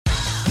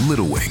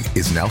Little Wing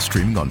is now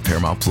streaming on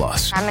Paramount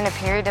Plus. I'm in a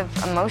period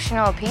of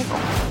emotional upheaval.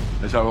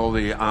 Is that all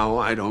the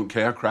I don't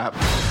care crap?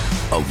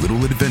 A little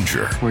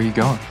adventure. Where are you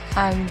going?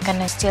 I'm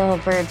gonna steal a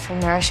bird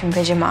from the Russian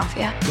pigeon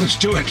mafia. Let's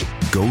do it.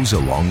 Goes a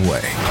long way.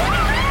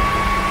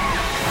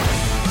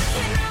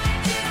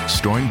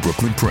 Starring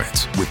Brooklyn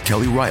Prince with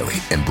Kelly Riley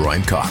and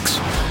Brian Cox.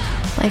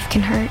 Life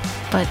can hurt,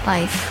 but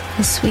life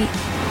is sweet.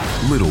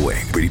 Little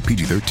Wing, rated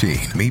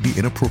PG-13, may be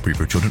inappropriate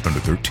for children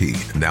under 13.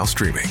 Now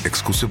streaming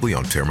exclusively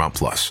on Paramount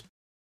Plus.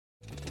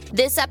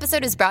 This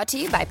episode is brought to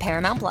you by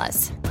Paramount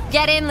Plus.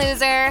 Get in,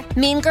 loser!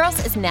 Mean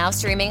Girls is now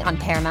streaming on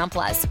Paramount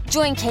Plus.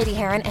 Join Katie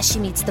Heron as she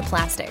meets the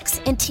plastics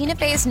in Tina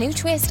Fey's new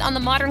twist on the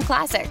modern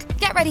classic.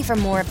 Get ready for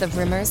more of the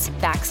rumors,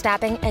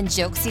 backstabbing, and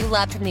jokes you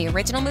loved from the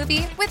original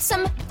movie with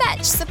some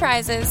fetch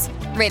surprises.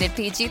 Rated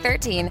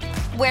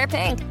PG-13. Wear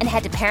pink and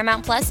head to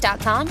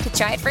ParamountPlus.com to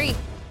try it free.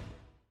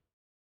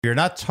 You're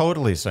not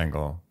totally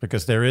single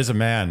because there is a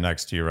man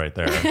next to you right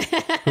there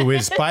who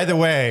is, by the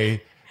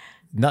way,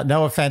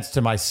 no offense to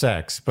my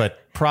sex, but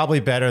probably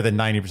better than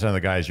 90% of the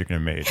guys you're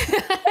going to meet.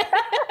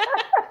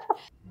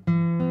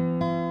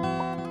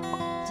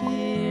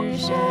 Dear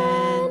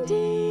Shandy.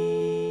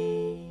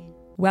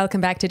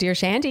 Welcome back to Dear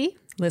Shandy,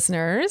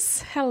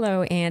 listeners.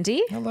 Hello,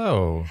 Andy.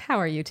 Hello. How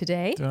are you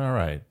today? Doing all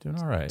right.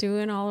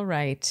 Doing all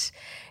right.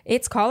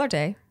 It's caller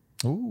day.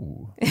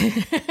 Ooh.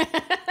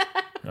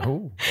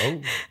 Oh.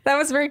 That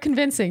was very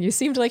convincing. You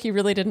seemed like you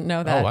really didn't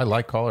know that. Oh, I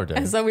like caller day.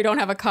 As though we don't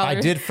have a caller. I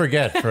did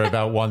forget for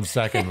about 1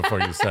 second before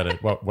you said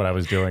it, what I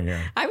was doing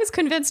here. I was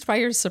convinced by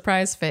your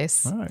surprise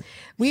face. All right.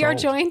 We are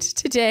joined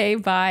today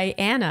by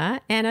Anna.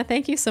 Anna,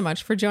 thank you so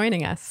much for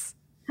joining us.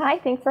 Hi,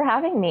 thanks for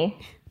having me.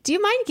 Do you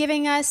mind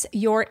giving us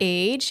your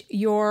age,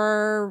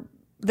 the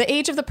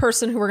age of the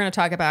person who we're going to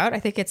talk about? I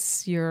think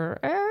it's your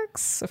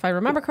ex, if I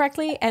remember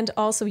correctly, and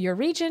also your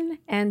region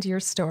and your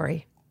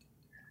story.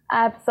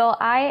 So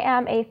I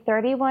am a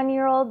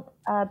 31-year-old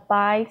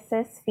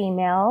bi-cis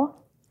female.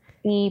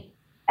 The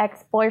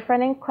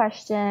ex-boyfriend in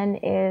question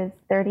is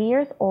 30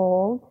 years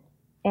old,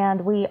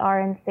 and we are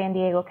in San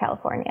Diego,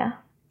 California.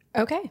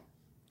 Okay.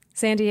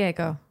 San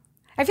Diego.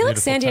 I feel like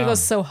San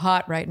Diego's so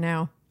hot right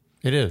now.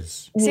 It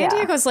is. San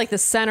Diego's like the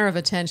center of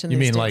attention You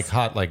these mean days. like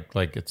hot,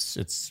 like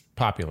it's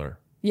popular?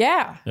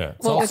 Yeah. Yeah.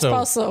 It's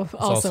also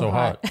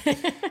hot.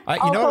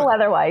 Also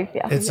weather-wise,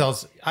 yeah. It's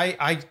also,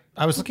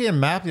 I was looking at a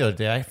map the other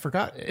day. I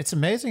forgot. It's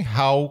amazing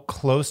how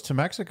close to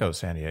Mexico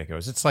San Diego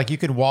is. It's like you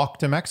could walk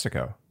to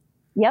Mexico.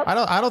 Yep.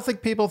 I don't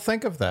think people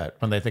think of that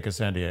when they think of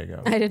San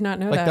Diego. I did not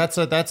know like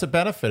that. that's a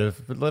benefit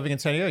of living in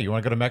San Diego. You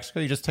want to go to Mexico,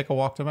 you just take a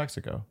walk to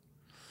Mexico.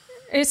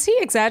 Is he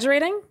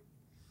exaggerating?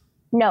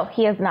 No,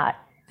 he is not.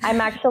 I'm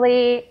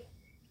actually,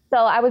 so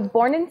I was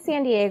born in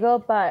San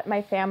Diego, but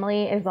my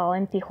family is all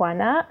in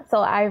Tijuana. So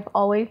I've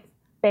always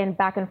been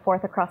back and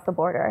forth across the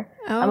border.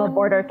 I'm a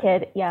border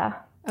kid. Yeah.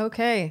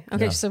 Okay.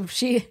 Yeah. So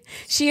she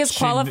is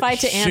qualified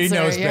to answer. She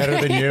knows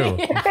better than you.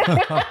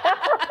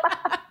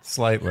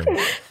 Slightly.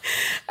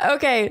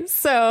 Okay.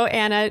 So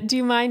Anna, do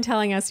you mind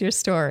telling us your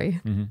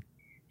story? Mm-hmm.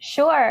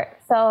 Sure.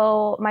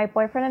 So my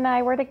boyfriend and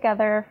I were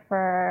together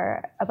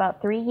for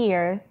about 3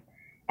 years.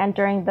 And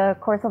during the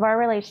course of our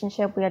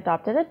relationship, we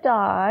adopted a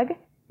dog.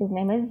 His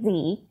name is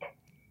Zeke.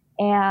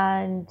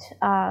 And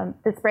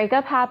this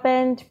breakup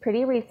happened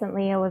pretty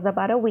recently. It was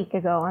about a week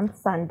ago on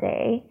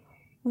Sunday.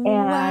 And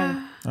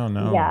wow. Oh,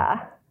 no.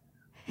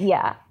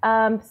 Yeah.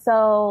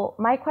 So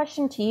my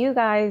question to you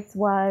guys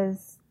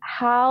was,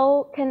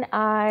 how can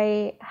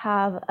I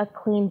have a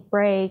clean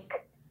break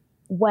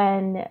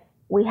when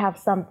we have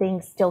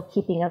something still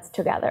keeping us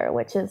together,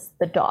 which is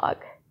the dog?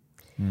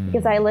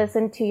 Because I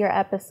listened to your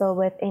episode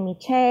with Amy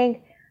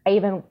Chang. I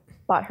even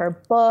bought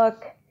her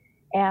book.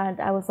 And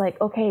I was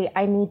like, okay,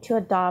 I need to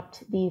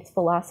adopt these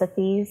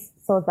philosophies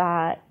so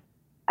that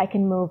I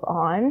can move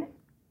on.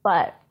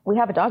 But we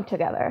have a dog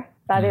together.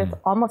 That is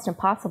almost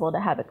impossible to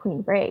have a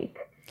clean break.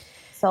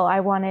 So I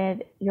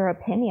wanted your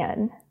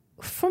opinion.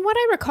 From what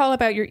I recall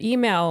about your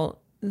email,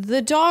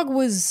 the dog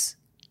was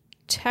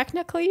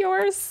technically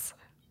yours?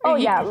 Oh,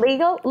 yeah.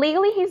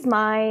 Legally, he's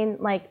mine,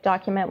 like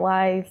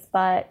document-wise.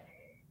 But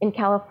in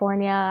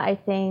California, I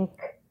think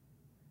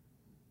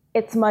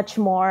it's much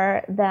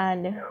more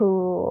than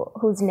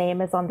whose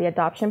name is on the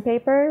adoption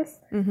papers.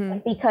 Mm-hmm.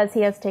 Because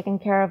he has taken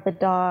care of the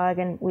dog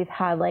and we've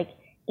had like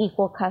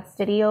equal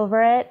custody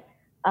over it.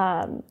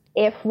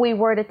 If we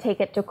were to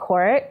take it to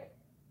court,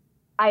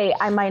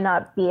 I might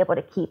not be able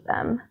to keep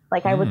them.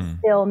 Like I would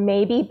still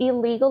maybe be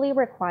legally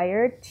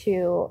required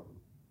to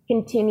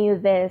continue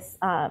this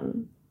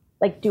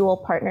like dual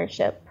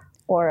partnership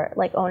or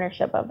like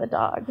ownership of the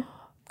dog.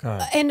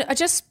 God. And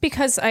just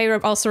because I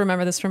also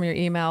remember this from your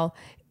email,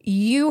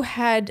 you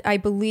had, I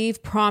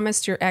believe,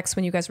 promised your ex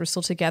when you guys were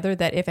still together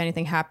that if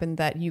anything happened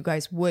that you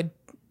guys would,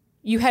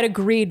 you had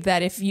agreed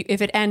that if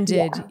it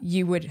ended,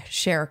 you would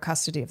share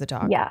custody of the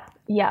dog.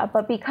 Yeah.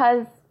 But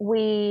because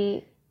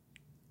we,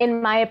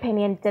 in my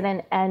opinion,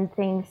 didn't end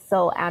things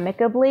so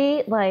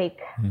amicably, like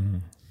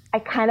I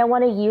kind of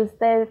want to use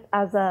this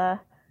as a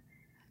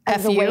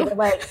as F a way you. to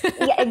like,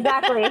 yeah,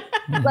 exactly.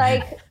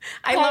 Like,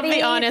 I love the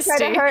petty, honesty.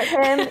 Try to hurt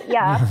him.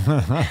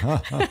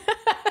 Yeah.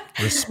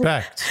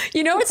 Respect.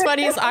 You know what's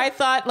funny is I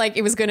thought like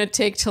it was going to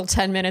take till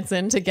 10 minutes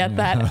in to get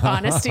that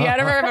honesty out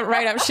of her, but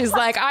right up she's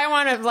like, I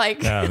want to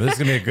like. Yeah, this is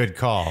going to be a good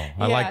call.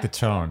 I Yeah. like the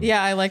tone.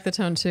 Yeah, I like the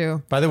tone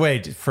too. By the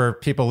way, for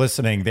people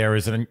listening, there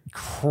is an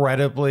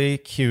incredibly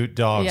cute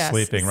dog Yes,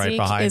 sleeping right Zeke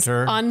behind is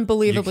her.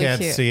 unbelievably You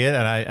can't cute. see it,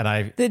 and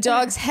I The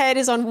dog's head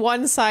is on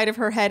one side of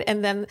her head,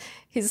 and then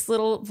his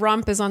little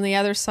rump is on the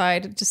other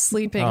side, just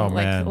sleeping oh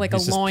man, like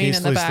he's a just loin in the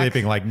peacefully back.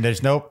 sleeping. Like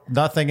there's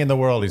nothing in the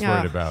world he's Yeah,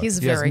 worried about. he's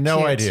he very has no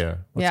cute. idea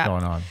what's Yeah.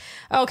 going on.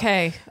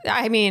 Okay,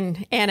 I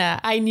mean, Anna,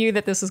 I knew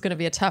that this was going to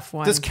be a tough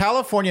one. Does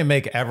California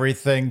make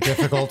everything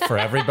difficult for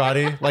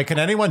everybody? Like, can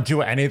anyone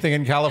do anything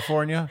in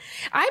California?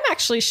 I'm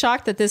actually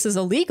shocked that this is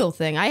a legal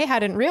thing. I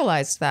hadn't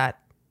realized that.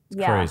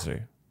 Yeah.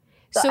 Crazy.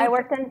 So I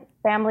worked in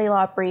family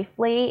law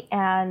briefly,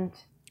 and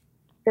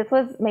this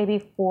was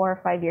maybe 4 or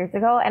 5 years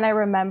ago. And I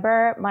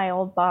remember my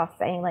old boss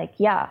saying, like,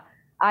 yeah,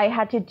 I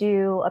had to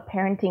do a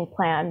parenting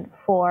plan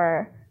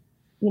for,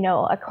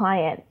 a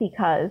client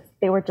because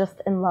they were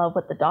just in love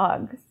with the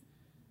dogs.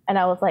 And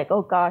I was like,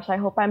 oh gosh, I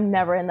hope I'm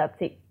never in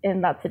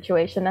that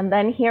situation. And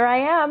then here I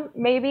am,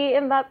 maybe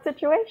in that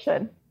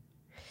situation.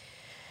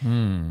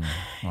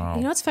 Wow.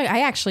 You know what's funny? I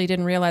actually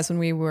didn't realize when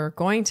we were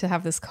going to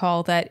have this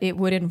call that it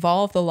would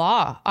involve the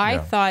law. I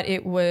thought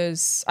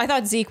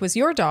Zeke was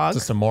your dog.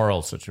 Just a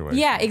moral situation.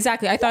 Yeah,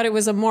 exactly. I thought it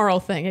was a moral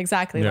thing.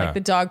 Exactly. Yeah. Like the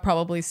dog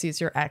probably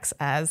sees your ex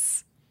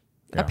as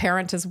a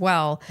parent as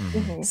well.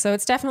 Mm-hmm. So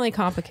it's definitely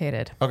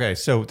complicated. Okay,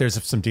 so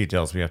there's some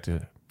details we have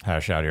to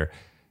hash out here.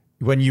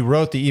 When you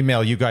wrote the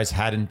email, you guys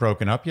hadn't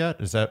broken up yet?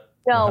 Is that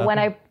No, what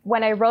happened?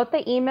 when I wrote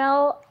the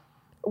email,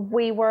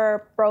 we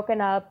were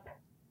broken up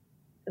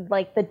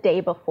like the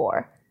day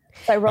before.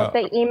 So I wrote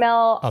the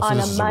email Oh, so on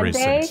this a is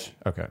Monday. recent.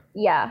 Okay.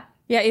 Yeah.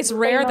 Yeah, it's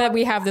rare that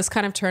we have this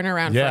kind of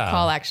turnaround for Yeah. a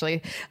call,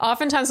 actually.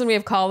 Oftentimes when we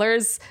have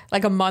callers,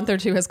 like a month or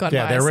two has gone by.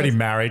 Yeah, they're so- already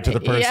married to the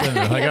person.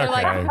 Yeah, They're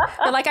like, they're okay.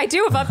 they're like, I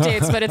do have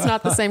updates, but it's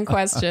not the same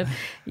question.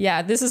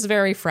 Yeah, this is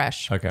very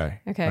fresh. Okay.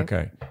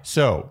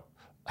 So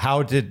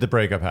how did the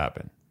breakup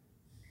happen?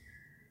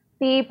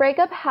 The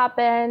breakup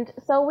happened.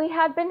 So we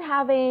had been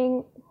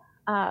having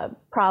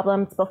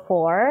problems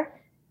before,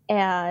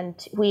 and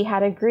we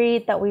had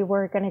agreed that we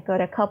were going to go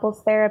to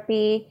couples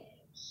therapy.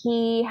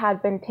 He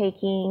had been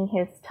taking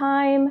his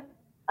time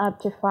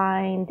to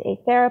find a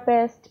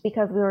therapist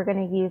because we were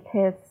going to use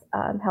his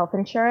health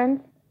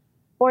insurance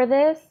for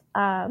this.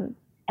 And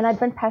I'd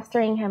been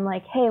pestering him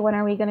like, hey, when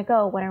are we going to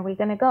go? When are we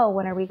going to go?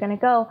 When are we going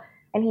to go?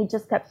 And he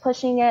just kept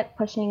pushing it.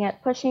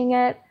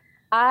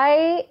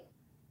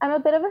 I'm a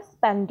bit of a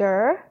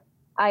spender.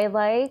 I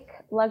like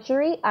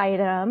luxury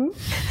items,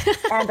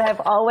 and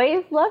I've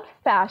always loved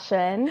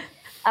fashion.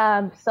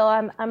 So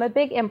I'm a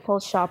big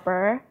impulse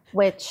shopper,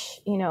 which,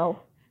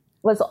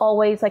 was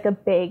always like a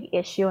big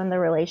issue in the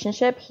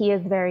relationship. He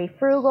is very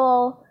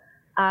frugal.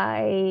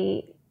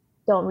 I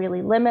don't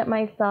really limit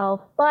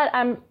myself, but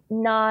I'm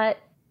not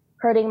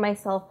hurting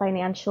myself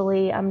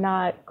financially. I'm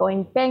not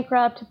going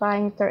bankrupt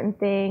buying certain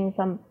things.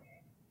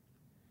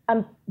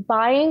 I'm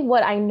buying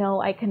what I know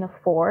I can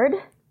afford,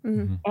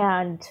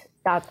 and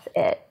that's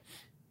it.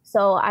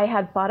 So I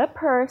had bought a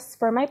purse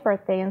for my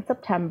birthday in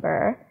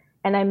September,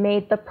 and I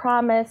made the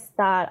promise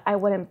that I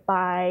wouldn't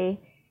buy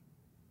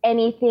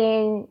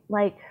anything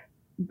like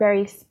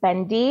very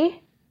spendy.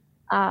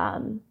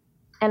 And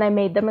I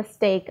made the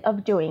mistake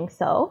of doing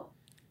so.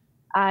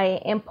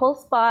 I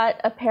impulse bought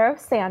a pair of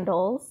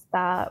sandals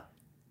that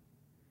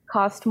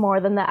cost more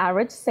than the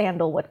average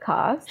sandal would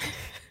cost.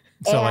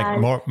 So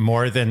And- like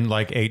more than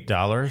like $8?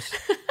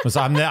 Because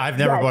I've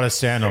never bought a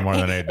sandal more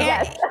than $8.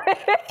 Yes.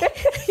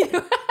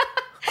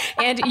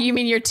 And you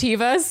mean your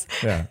Tivas?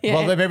 Yeah.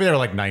 Well, maybe they're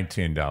like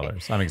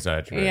 $19. I'm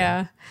exaggerating.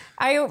 Yeah.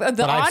 The I've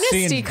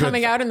honesty seen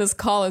coming good- out in this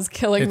call is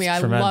killing me. It's I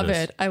tremendous. love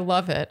it. I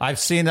love it.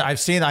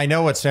 I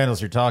know what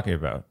sandals you're talking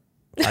about.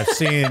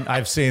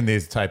 I've seen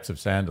these types of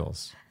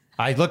sandals.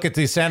 I look at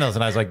these sandals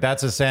and I was like,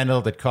 that's a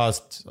sandal that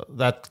costs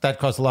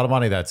a lot of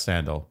money, that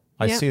sandal.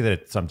 I Yeah. see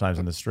that sometimes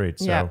in the street.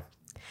 So Yeah.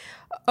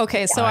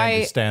 Okay, so I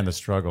understand the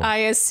struggle. I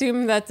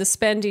assume that the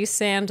spendy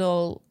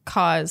sandal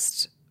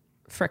caused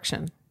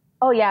friction.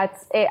 Oh yeah,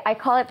 I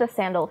call it the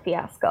sandal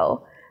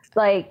fiasco.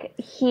 Like,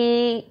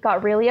 he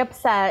got really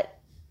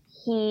upset.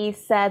 He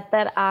said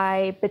that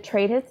I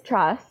betrayed his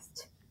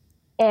trust,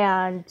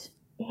 and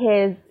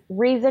his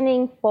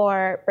reasoning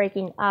for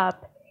breaking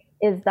up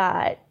is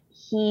that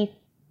he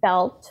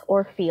felt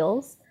or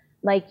feels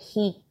like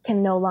he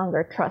can no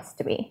longer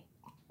trust me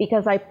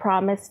because I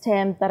promised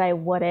him that I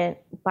wouldn't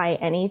buy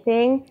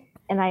anything,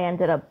 and I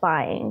ended up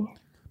buying.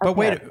 But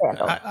wait, pair of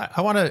sandals.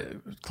 I want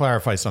to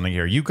clarify something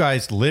here. You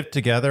guys lived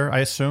together, I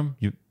assume?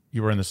 You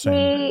were in the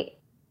same...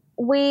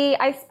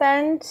 I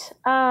spend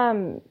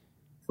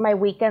my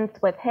weekends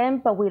with him,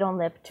 but we don't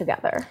live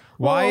together.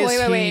 Why Whoa, is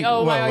wait, he... wait.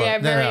 Oh, wow, yeah,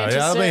 very Let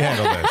interested. me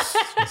handle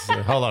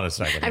this. Hold on a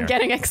second I'm here.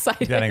 getting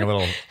excited. Getting a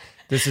little...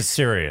 This is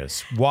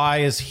serious. Why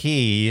is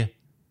he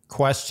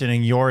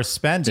questioning your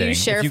spending Do you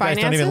share if you guys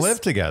don't even finances?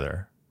 live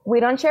together? We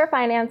don't share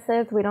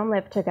finances. We don't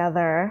live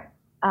together.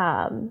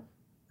 That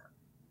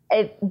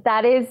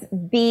is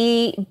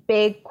the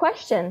big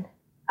question.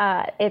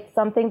 It's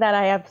something that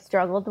I have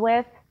struggled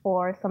with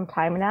for some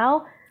time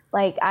now.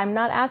 Like, I'm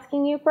not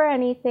asking you for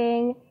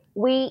anything.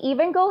 We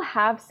even go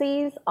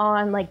halvesies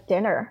on like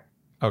dinner.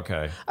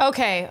 Okay.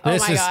 Okay. Oh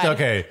This my is God.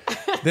 okay.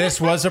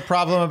 This was a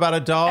problem about a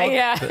dog.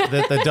 Yeah.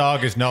 The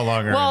dog is no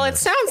longer. Well, in it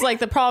this. sounds like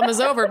the problem is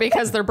over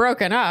because they're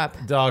broken up.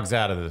 Dog's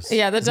out of this.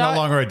 Yeah, the It's dog.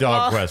 no longer a dog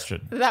well,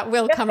 question. That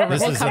will come around.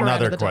 This we'll is come around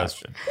to another the dog.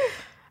 question.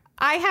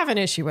 I have an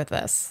issue with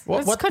this.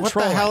 What It's the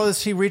controlling. hell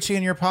is he reaching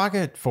in your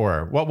pocket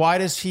for? Why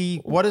does he?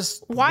 Why?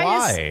 Is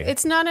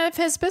it's none of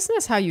his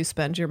business how you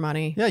spend your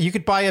money? Yeah, you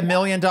could buy $1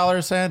 million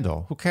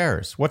sandal. Who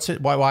cares? What's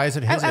it? Why is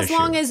it his As issue?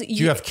 long as Do you-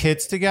 you have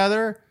kids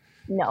together?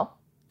 No,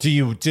 Do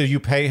you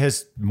pay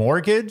his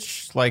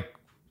mortgage? Like,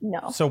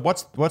 no. so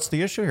what's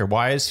the issue here?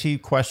 Why is he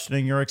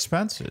questioning your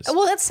expenses?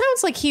 Well, it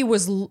sounds like he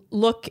was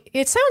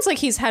It sounds like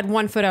he's had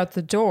one foot out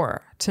the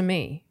door to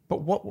me.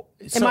 But what?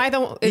 Am I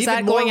the? Is even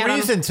that going more out?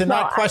 reason to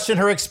not question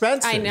her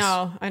expenses? I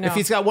know. If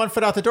he's got one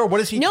foot out the door, what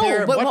does he No,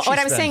 care? but what she what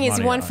I'm spends saying is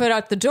money one on? foot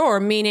out the door,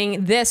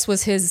 meaning this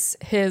was his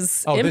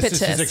Oh, this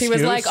impetus. is his He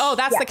was like, excuse? "Oh,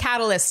 that's the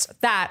catalyst.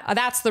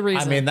 That's the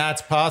reason." I mean,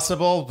 that's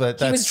possible.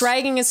 But he was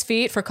dragging his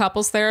feet for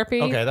couples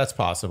therapy. Okay, that's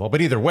possible. But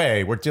either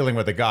way, we're dealing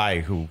with a guy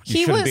who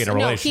you shouldn't be in a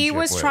relationship he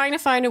was with. trying to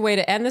find a way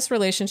to end this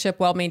relationship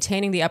while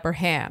maintaining the upper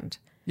hand.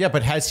 Yeah,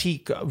 but has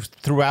he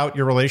throughout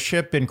your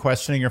relationship been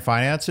questioning your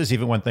finances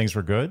even when things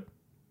were good?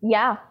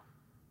 Yeah.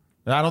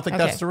 I don't think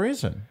Okay. that's the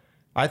reason.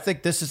 I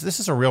think this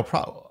is a real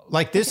problem.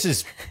 Like, this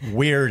is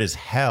weird as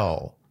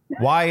hell.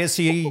 Why does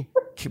he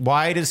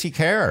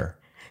care?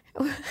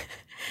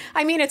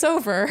 I mean, it's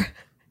over.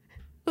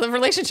 The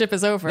relationship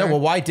is over. No, well,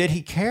 why did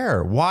he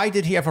care? Why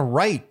did he have a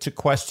right to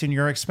question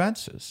your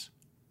expenses?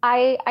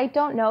 I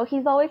don't know.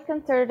 He's always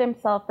considered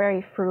himself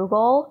very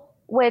frugal,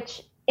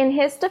 which in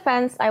his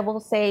defense, I will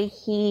say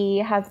he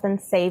has been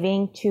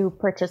saving to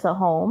purchase a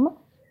home.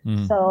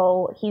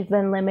 So he's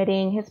been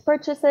limiting his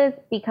purchases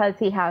because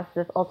he has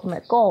this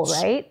ultimate goal,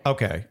 right?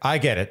 Okay, I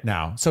get it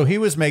now. So he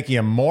was making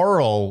a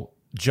moral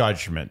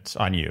judgment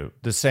on you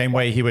the same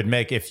way he would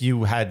make if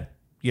you had,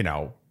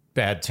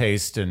 bad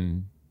taste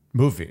in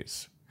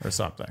movies or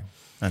something.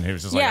 And he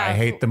was just like, Yeah. I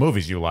hate the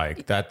movies you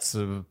like. That's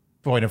a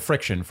point of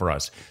friction for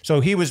us. So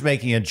he was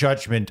making a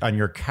judgment on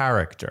your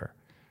character.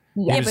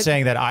 Yeah. He was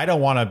saying that I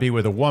don't want to be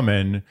with a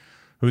woman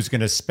who's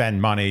going to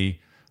spend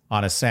money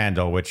on a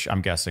sandal, which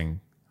I'm guessing,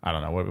 I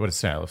don't know, what is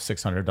sandal?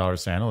 $600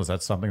 sandal? Is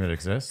that something that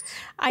exists?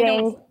 I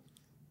don't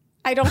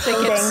think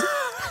it's.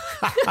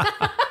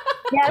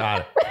 Yes. Got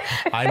it.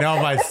 I know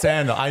my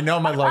sandal. I know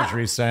my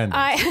luxury sandal.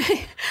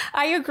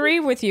 I agree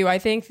with you. I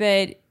think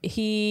that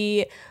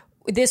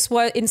this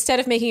was, instead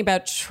of making it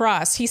about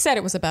trust, he said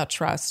it was about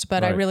trust,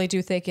 but I Right. really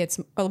do think it's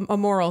a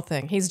moral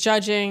thing. He's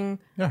judging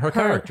Her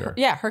character.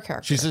 her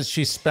character.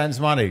 She spends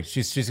money.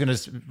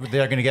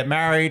 They're gonna get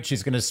married.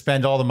 She's gonna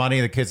spend all the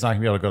money. The kid's not gonna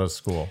be able to go to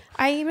school.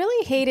 I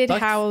really hated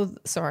how.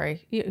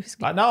 Sorry.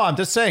 No, I'm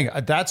just saying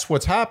that's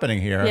what's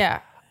happening here. Yeah.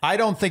 I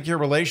don't think your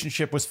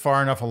relationship was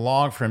far enough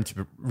along for him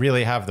to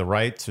really have the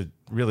right to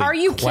really. Are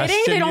you kidding?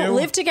 question They don't you.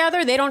 live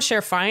together. They don't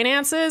share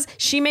finances.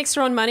 She makes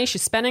her own money.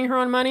 She's spending her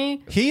own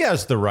money. He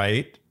has the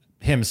right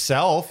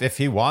himself, if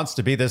he wants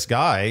to be this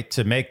guy,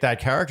 to make that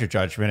character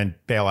judgment and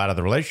bail out of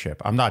the relationship.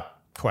 I'm not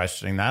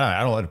questioning that.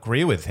 I don't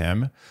agree with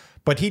him,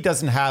 but he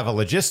doesn't have a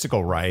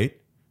logistical right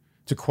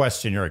to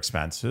question your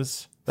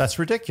expenses. That's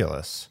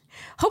ridiculous.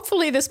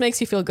 Hopefully, this makes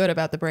you feel good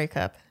about the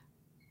breakup.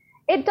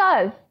 It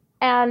does.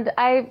 And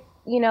I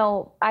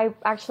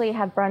actually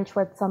had brunch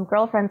with some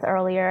girlfriends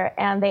earlier,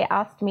 and they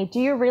asked me, do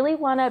you really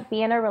want to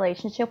be in a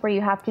relationship where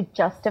you have to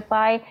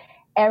justify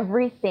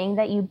everything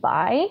that you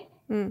buy?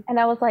 And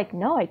I was like,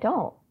 no, I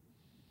don't.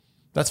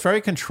 That's very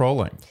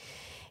controlling.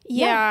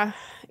 Yeah.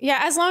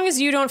 As long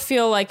as you don't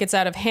feel like it's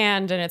out of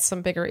hand and it's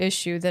some bigger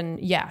issue, then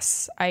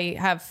yes,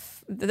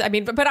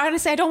 but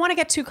honestly, I don't want to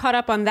get too caught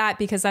up on that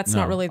because that's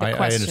not really the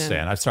question. I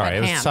understand. I'm sorry. at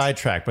It was hand.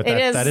 sidetracked, but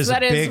that is a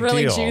big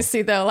really deal.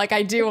 juicy though. Like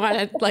I do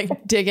want to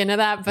dig into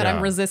that, but Yeah.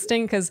 I'm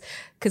resisting because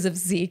of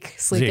Zeke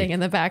sleeping Zeke, in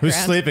the background.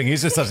 Who's sleeping? He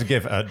just doesn't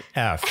give an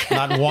F.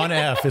 Not one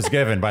F is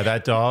given by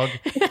that dog.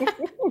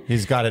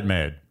 He's got it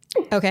made.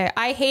 Okay,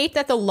 I hate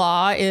that the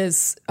law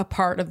is a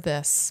part of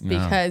this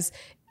because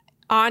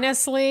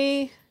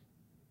honestly,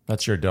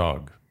 That's your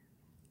dog.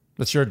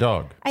 That's your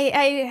dog.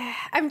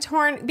 I'm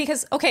torn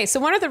because, okay, so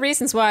one of the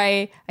reasons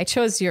why I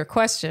chose your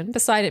question,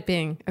 beside it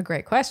being a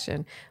great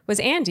question, was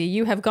Andy,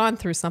 you have gone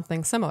through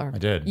something similar. I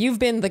did. You've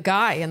been the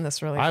guy in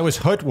this relationship. I was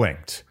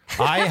hoodwinked.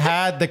 I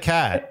had the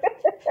cat,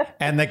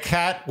 and the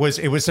cat was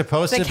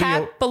supposed The to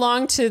cat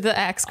belonged to the be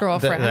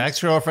ex-girlfriend. the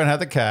ex-girlfriend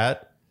had the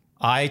cat.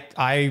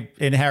 I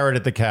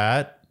inherited the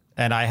cat,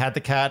 and I had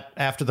the cat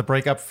after the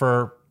breakup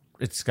for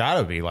it's got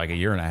to be like a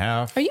year and a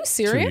half. Are you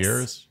serious? 2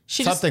 years,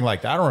 She just- something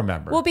like that. I don't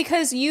remember. Well,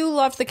 because you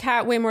loved the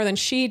cat way more than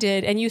she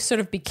did, and you sort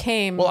of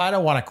became. Well, I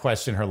don't want to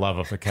question her love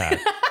of the cat.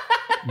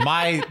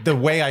 The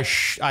way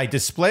I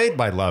displayed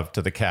my love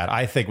to the cat,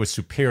 I think was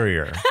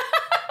superior.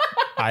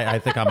 I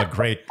think I'm a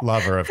great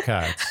lover of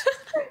cats.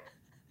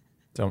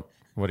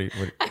 What do you?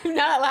 I'm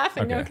not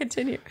laughing. Okay. No,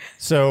 continue.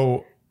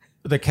 So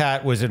the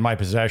cat was in my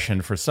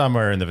possession for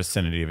somewhere in the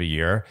vicinity of a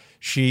year.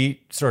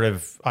 She sort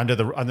of under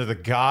the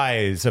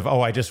guise of,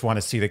 I just want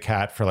to see the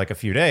cat for like a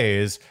few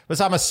days.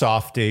 Because I'm a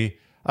softie.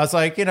 I was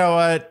like, you know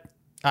what?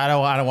 I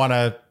don't want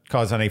to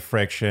cause any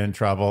friction,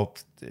 trouble.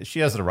 She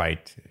has the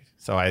right.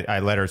 So I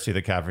let her see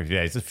the cat for a few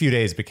days. A few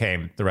days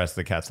became the rest of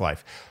the cat's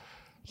life.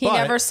 He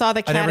never saw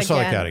the cat again. I never saw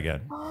the cat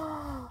again.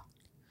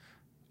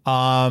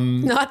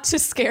 Not to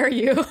scare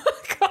you.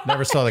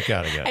 Never saw the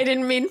cat again. I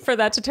didn't mean for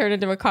that to turn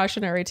into a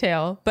cautionary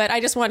tale, but I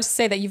just wanted to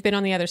say that you've been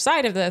on the other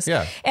side of this.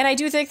 Yeah. And I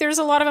do think there's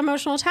a lot of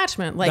emotional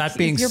attachment. Like, that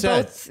being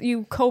said,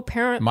 you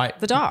co-parent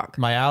the dog.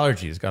 My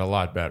allergies got a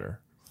lot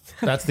better.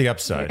 That's the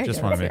upside.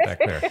 Just want to make that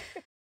clear.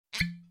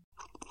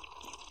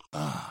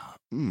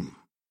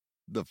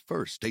 The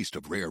first taste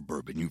of rare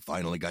bourbon you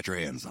finally got your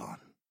hands on.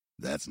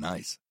 That's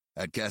nice.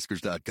 At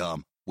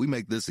Caskers.com, we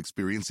make this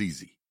experience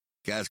easy.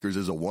 Caskers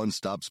is a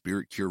one-stop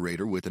spirit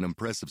curator with an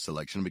impressive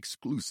selection of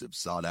exclusive,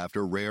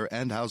 sought-after, rare,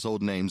 and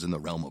household names in the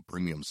realm of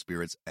premium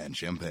spirits and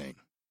champagne.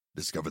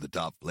 Discover the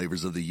top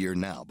flavors of the year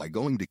now by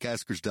going to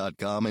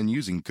Caskers.com and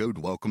using code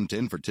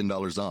WELCOME10 for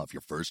 $10 off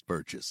your first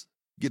purchase.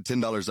 Get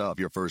 $10 off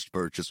your first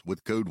purchase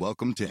with code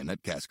WELCOME10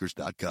 at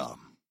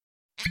Caskers.com.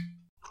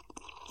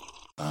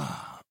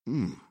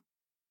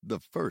 The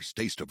first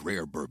taste of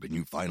rare bourbon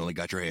you finally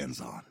got your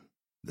hands on.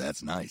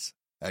 That's nice.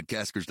 At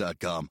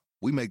Caskers.com,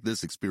 we make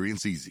this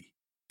experience easy.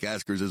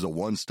 Caskers is a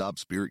one-stop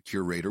spirit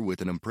curator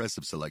with an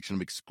impressive selection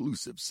of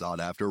exclusive,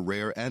 sought-after,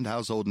 rare, and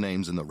household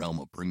names in the realm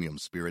of premium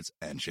spirits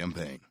and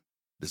champagne.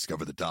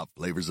 Discover the top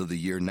flavors of the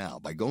year now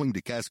by going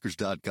to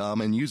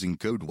Caskers.com and using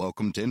code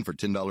WELCOME10 for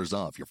 $10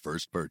 off your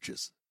first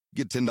purchase.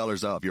 Get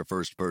 $10 off your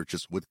first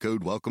purchase with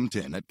code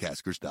WELCOME10 at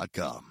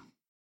Caskers.com.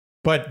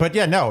 But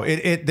yeah, no,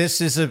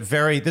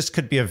 this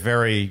could be a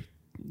very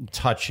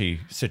touchy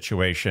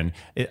situation.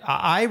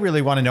 I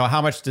really want to know,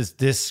 how much does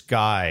this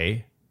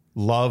guy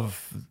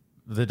love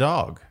the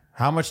dog?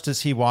 How much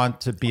does he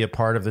want to be a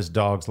part of this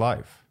dog's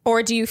life?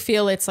 Or do you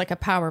feel it's like a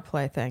power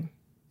play thing?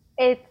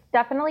 It's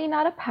definitely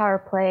not a power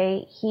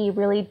play. He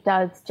really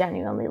does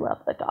genuinely love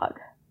the dog.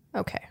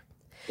 Okay.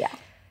 Yeah.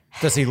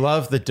 Does he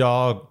love the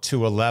dog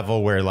to a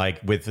level where,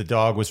 like, with the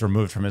dog was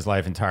removed from his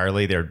life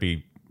entirely, there'd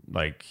be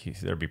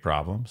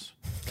problems?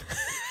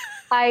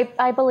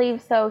 I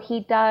believe so. He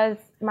does.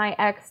 My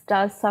ex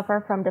does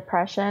suffer from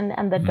depression,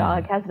 and the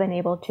dog has been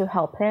able to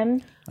help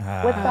him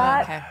with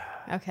that.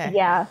 Okay.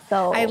 Yeah.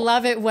 So I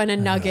love it when a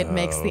nugget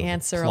makes the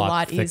answer a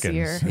lot thickens.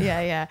 easier.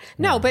 Yeah.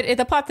 No, but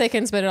the plot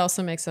thickens, but it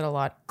also makes it a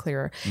lot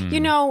clearer.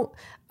 You know,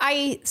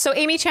 so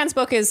Amy Chan's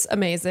book is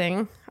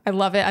amazing. I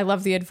love it. I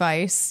love the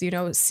advice,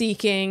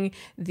 seeking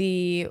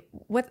the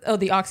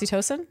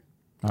oxytocin.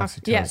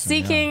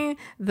 Seeking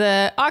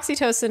the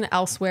oxytocin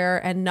elsewhere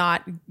and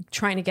not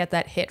trying to get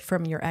that hit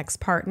from your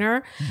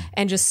ex-partner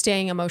and just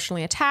staying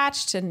emotionally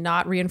attached and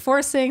not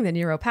reinforcing the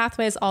neural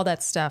pathways, all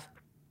that stuff.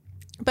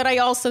 But I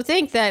also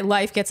think that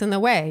life gets in the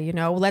way.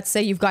 Let's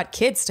say you've got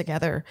kids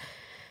together.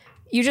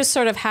 You just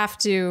sort of have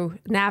to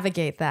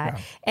navigate that.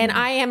 Yeah. And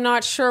I am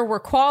not sure we're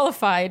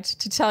qualified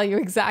to tell you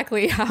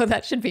exactly how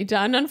that should be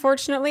done,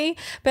 unfortunately.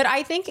 But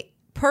I think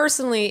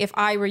personally, if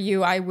I were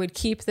you, I would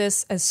keep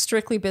this as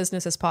strictly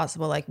business as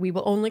possible. Like, we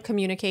will only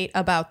communicate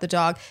about the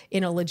dog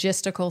in a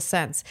logistical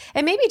sense.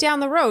 And maybe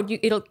down the road,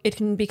 it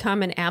can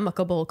become an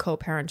amicable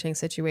co-parenting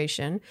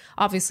situation.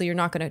 Obviously, you're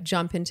not going to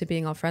jump into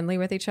being all friendly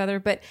with each other.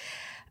 But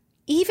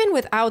even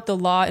without the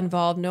law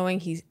involved, knowing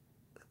he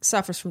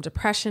suffers from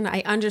depression,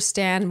 I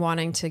understand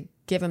wanting to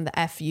give him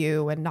the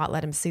FU and not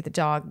let him see the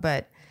dog.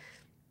 But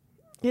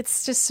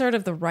it's just sort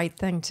of the right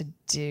thing to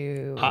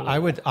do. I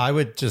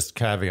would just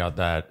caveat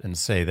that and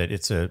say that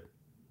it's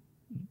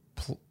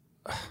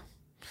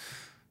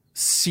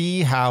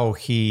see how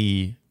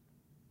he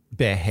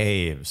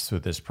behaves through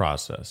this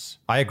process.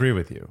 I agree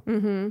with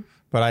you,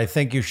 but I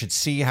think you should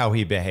see how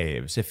he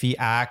behaves. If he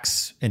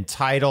acts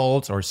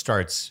entitled or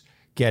starts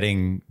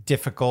getting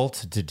difficult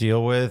to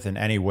deal with in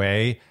any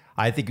way,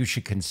 I think you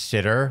should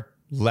consider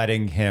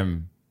letting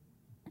him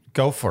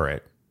go for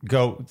it.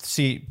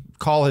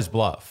 Call his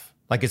bluff.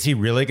 Like, is he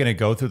really going to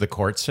go through the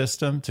court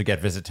system to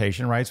get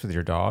visitation rights with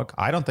your dog?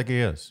 I don't think he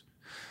is.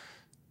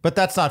 But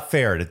that's not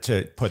fair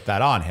to put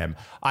that on him.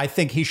 I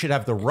think he should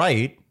have the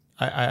right.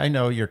 I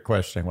know you're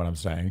questioning what I'm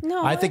saying.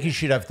 No. I think he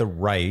should have the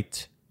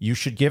right. You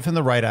should give him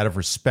the right, out of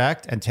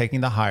respect and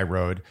taking the high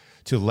road,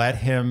 to let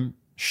him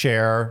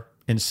share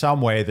in some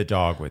way the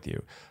dog with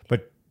you.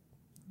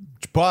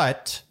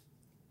 But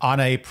on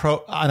a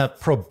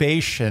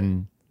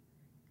probation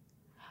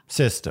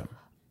system.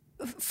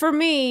 For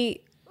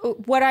me,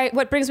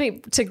 what brings me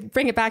to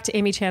bring it back to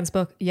Amy Chan's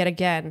book yet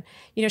again,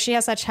 she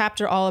has that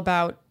chapter all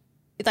about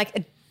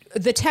like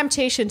the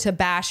temptation to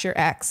bash your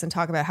ex and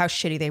talk about how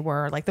shitty they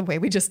were, like the way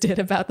we just did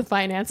about the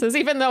finances,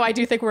 even though I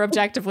do think we're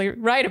objectively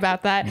right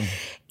about that.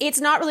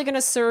 It's not really going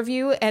to serve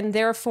you. And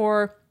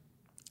therefore,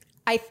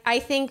 I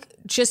think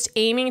just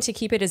aiming to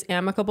keep it as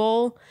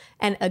amicable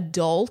and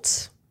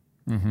adult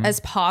as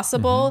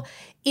possible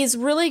is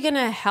really going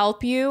to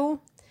help you.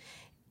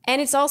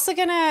 And it's also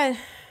going to,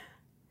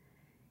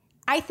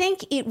 I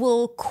think it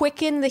will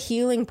quicken the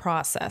healing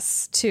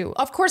process too.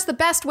 Of course, the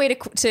best way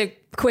to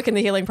quicken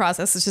the healing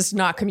process is just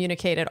not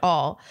communicate at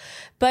all.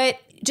 But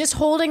just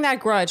holding that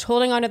grudge,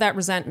 holding onto that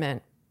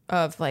resentment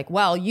of like,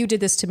 well, you did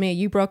this to me,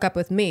 you broke up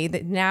with me,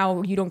 that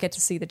now you don't get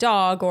to see the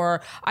dog,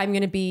 or I'm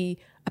going to be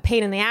a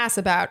pain in the ass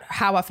about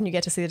how often you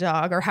get to see the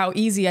dog or how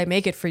easy I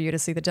make it for you to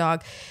see the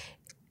dog.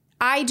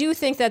 I do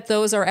think that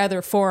those are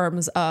other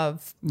forms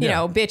of, you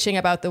know, bitching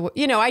about the,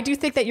 you know, I do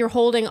think that you're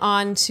holding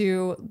on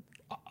to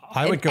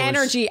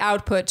energy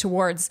output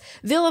towards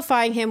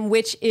vilifying him,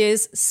 which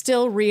is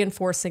still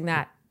reinforcing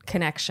that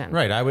connection.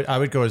 Right. I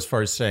would go as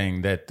far as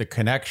saying that the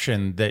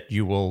connection that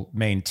you will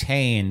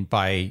maintain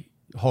by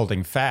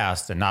holding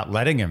fast and not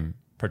letting him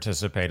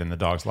participate in the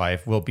dog's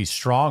life will be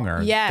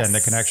stronger than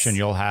the connection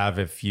you'll have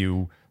if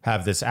you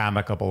have this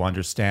amicable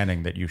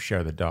understanding that you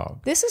share the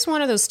dog. This is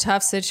one of those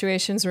tough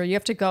situations where you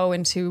have to go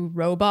into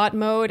robot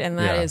mode, and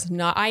that is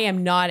not, I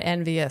am not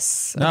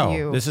envious of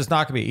you. No, this is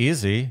not going to be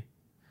easy.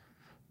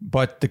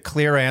 But the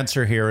clear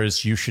answer here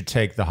is you should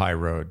take the high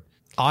road.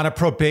 On a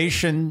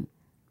probation,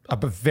 a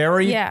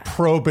very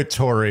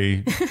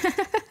probatory.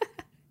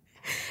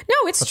 No,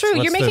 it's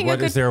true. You're making a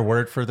good. Is there a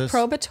word for this?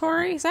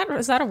 Probatory? Is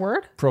that a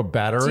word?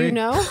 Probatory? Do you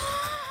know?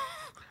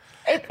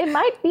 It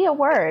might be a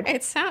word.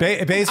 It sounds.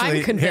 Basically,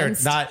 I'm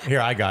convinced.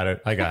 Here. I got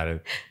it.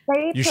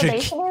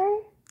 Probationary?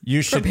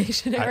 You should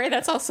probationary.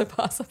 That's also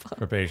possible.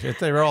 Probation.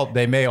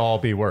 They may all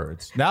be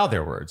words. Now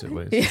they're words, at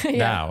least.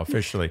 Now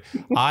officially,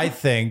 I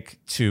think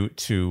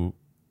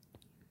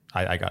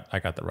I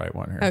got the right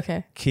one here.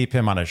 Okay. Keep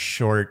him on a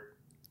short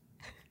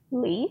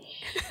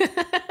leash.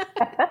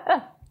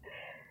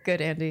 Good,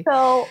 Andy.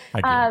 So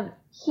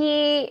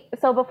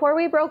before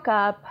we broke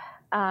up,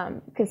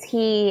 because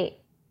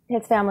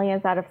his family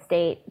is out of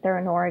state, they're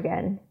in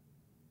Oregon,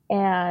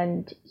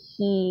 and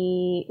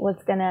he was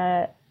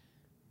gonna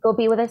go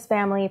be with his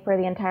family for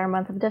the entire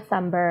month of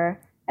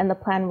December. And the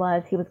plan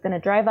was he was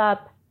gonna drive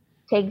up,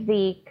 take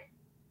Zeke,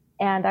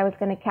 and I was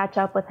gonna catch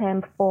up with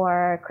him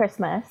for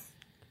Christmas.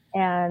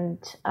 And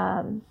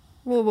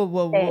wait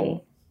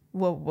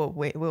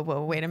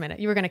a minute.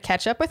 You were gonna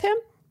catch up with him?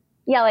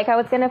 Yeah, like I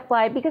was going to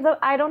fly because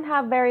I don't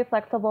have very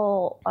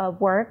flexible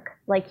work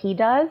like he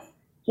does.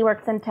 He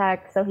works in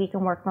tech, so he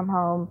can work from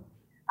home.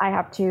 I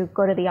have to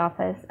go to the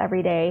office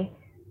every day.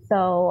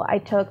 So I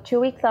took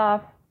 2 weeks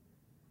off,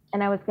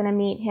 and I was going to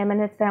meet him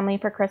and his family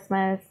for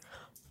Christmas.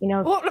 You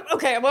know. Well,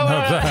 okay.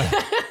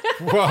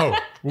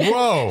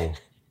 Whoa.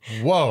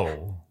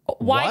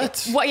 Why?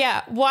 What?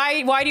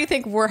 Why do you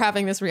think we're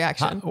having this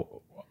reaction?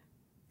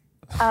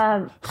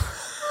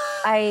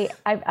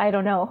 I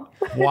don't know.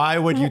 Why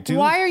would you do?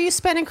 Why are you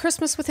spending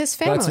Christmas with his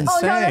family? That's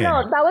insane.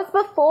 No. That was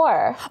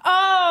before.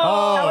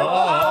 Oh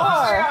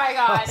my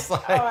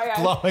God.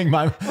 Blowing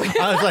my.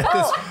 I was like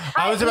this.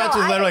 I was about to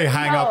literally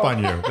hang up on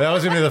you. That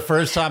was gonna be the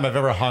first time I've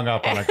ever hung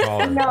up on a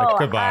caller. No,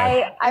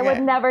 goodbye. I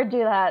would never do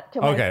that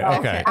to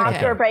myself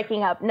after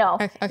breaking up. No,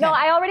 no.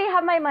 I already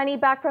have my money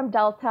back from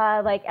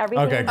Delta. Like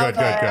everything. Okay, good.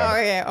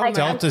 Like,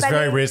 Delta's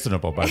very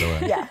reasonable, by the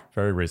way. Yeah,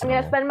 very reasonable.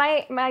 I'm gonna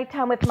spend my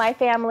time with my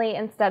family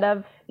instead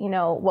of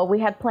what we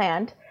had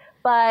planned.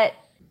 But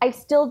I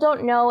still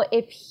don't know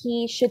if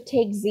he should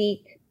take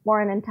Zeke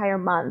for an entire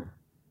month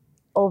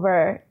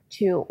over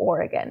to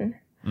Oregon.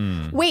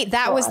 Wait,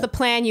 that was the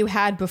plan you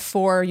had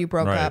before you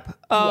broke up?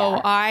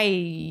 Oh,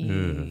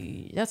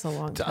 yeah. That's a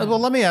long time. Well,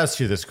 let me ask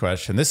you this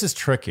question. This is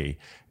tricky.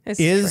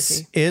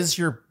 Is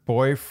your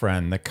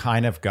boyfriend the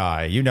kind of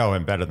guy, you know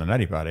him better than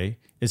anybody,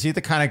 is he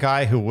the kind of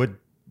guy who would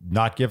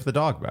not give the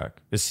dog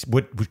back?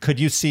 Could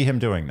you see him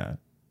doing that?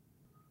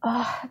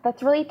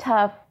 That's really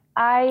tough.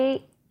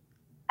 I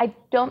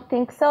don't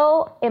think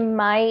so. It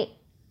might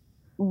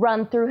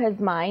run through his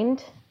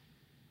mind.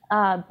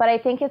 But I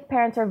think his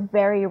parents are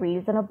very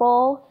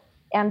reasonable,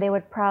 and they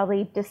would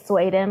probably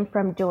dissuade him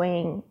from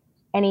doing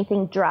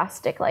anything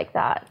drastic like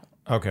that.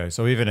 Okay,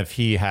 so even if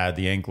he had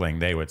the inkling,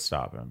 they would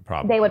stop him,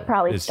 probably. They would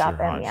probably stop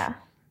him, yeah.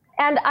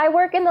 And I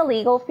work in the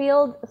legal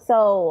field,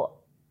 so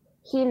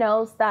he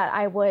knows that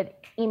I would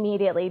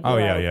immediately be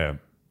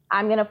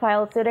I'm going to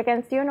file a suit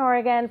against you in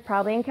Oregon,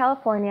 probably in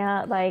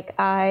California. Like,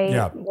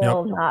 I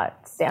will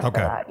not stand for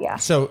that. Yeah.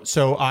 So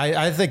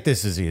I think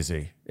this is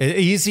easy.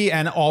 Easy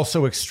and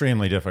also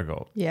extremely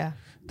difficult. Yeah.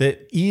 The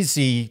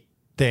easy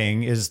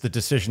thing is the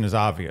decision is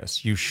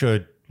obvious. You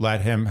should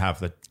let him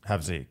have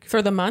Zeke.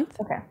 For the month?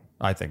 Okay.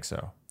 I think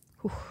so.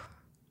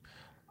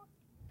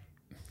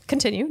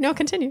 Continue. No,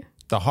 continue.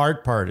 The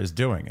hard part is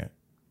doing it.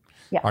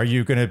 Yeah. Are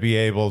you going to be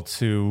able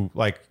to,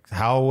 like,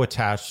 how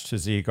attached to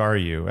Zeke are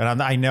you?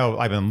 And I know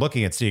I've been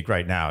looking at Zeke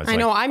right now. I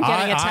know I'm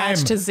getting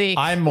attached to Zeke.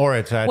 I'm more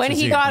attached when to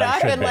Zeke. When he got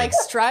up and like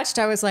stretched,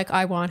 I was like,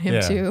 I want him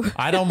to.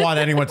 I don't want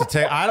anyone to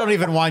take, I don't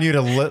even want you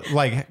to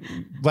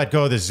let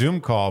go of the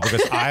Zoom call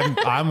because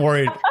I'm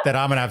worried that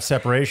I'm going to have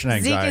separation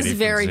anxiety. Zeke is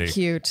very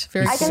cute.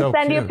 I can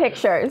send you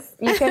pictures.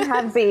 You can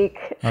have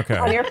Zeke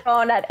on your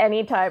phone at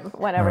any time,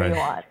 whenever you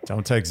want.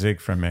 Don't take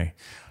Zeke from me.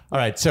 All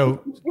right.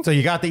 So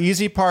you got the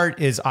easy part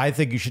is I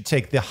think you should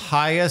take the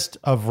highest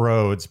of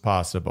roads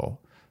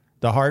possible.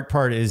 The hard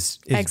part is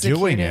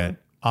doing it.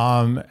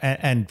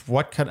 And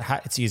what could,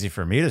 it's easy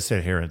for me to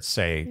sit here and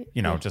say,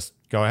 just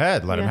go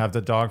ahead, let him have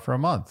the dog for a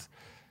month.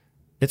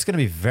 It's going to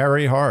be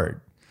very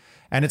hard.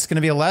 And it's going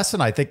to be a lesson.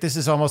 I think this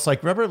is almost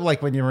like, remember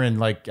like when you were in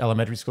like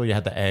elementary school, you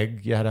had the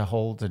egg you had to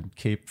hold and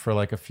keep for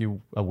like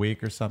a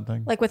week or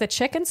something? Like with a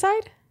chick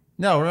inside?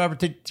 No, remember,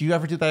 do you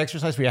ever do that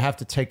exercise where you have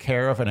to take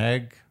care of an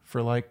egg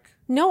for like...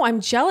 No, I'm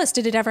jealous.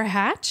 Did it ever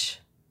hatch?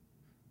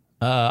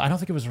 I don't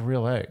think it was a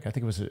real egg. I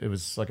think it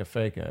was like a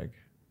fake egg.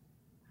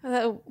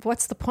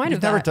 What's the point You've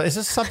of never that? done, is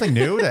this something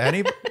new to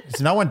any?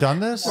 Has no one done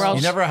this?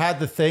 You never had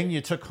the thing you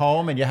took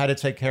home and you had to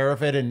take care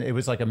of it, and it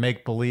was like a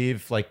make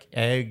believe like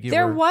egg.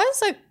 There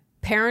was a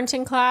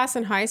parenting class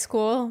in high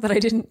school that I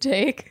didn't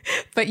take,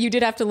 but you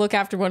did have to look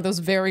after one of those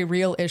very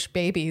real-ish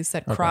babies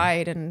that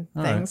cried and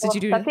things. Well, Did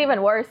you do that's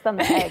even worse than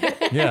the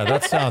egg. Yeah,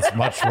 that sounds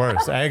much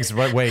worse. Eggs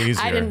way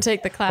easier. I didn't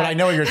take the class. But I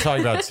know what you're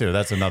talking about too.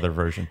 That's another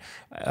version.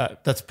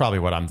 That's probably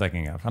what I'm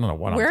thinking of. I don't know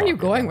what. Where I'm are you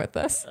talking going about. with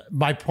this?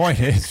 My point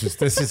is, just,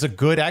 this is a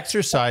good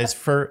exercise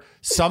for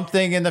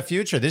something in the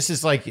future.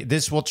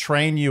 This will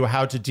train you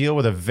how to deal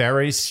with a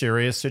very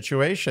serious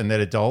situation that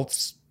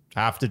adults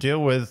have to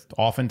deal with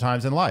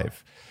oftentimes in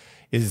life.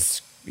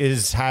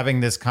 Is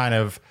having this kind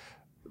of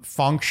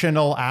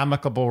functional,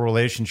 amicable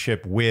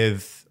relationship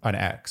with an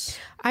ex.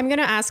 I'm going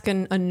to ask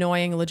an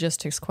annoying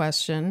logistics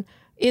question.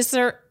 Is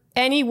there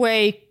any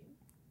way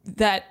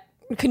that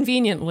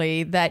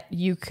conveniently that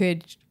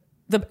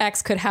the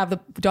ex could have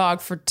the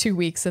dog for 2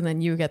 weeks and then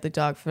you get the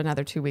dog for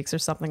another 2 weeks or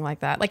something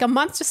like that? Like a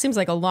month just seems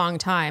like a long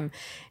time.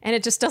 And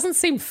it just doesn't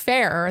seem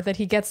fair that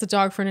he gets the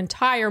dog for an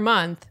entire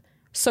month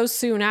so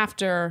soon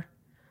after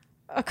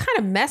a kind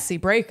of messy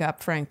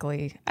breakup,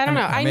 frankly. I don't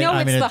know. I know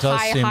it's the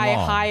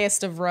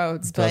highest of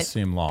roads, It does but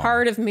seem long.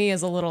 part of me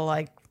is a little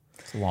like...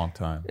 It's a long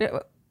time.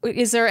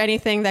 Is there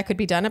anything that could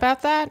be done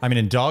about that? I mean,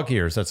 in dog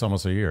years, that's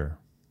almost a year.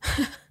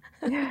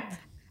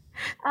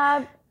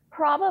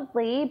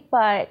 Probably,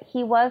 but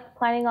he was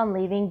planning on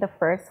leaving the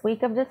first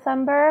week of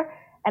December,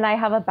 and I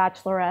have a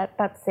bachelorette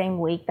that same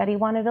week that he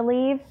wanted to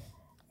leave.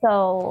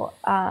 So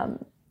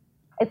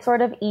it's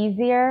sort of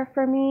easier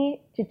for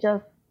me to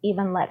just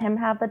even let him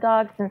have the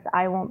dog since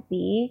I won't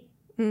be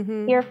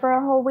here for a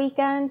whole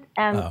weekend.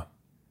 And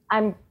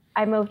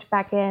I moved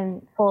back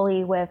in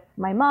fully with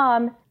my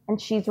mom,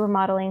 and she's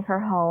remodeling her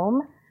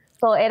home.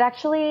 So it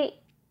actually,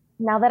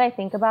 now that I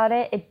think about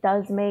it, it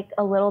does make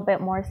a little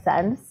bit more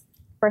sense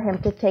for him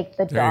to take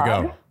the There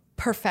dog. you go.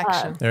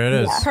 Perfection. There it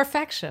is. Yeah.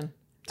 Perfection.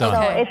 Done.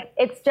 So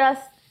it's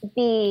just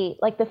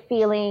the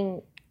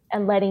feeling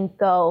and letting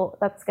go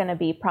that's going to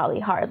be probably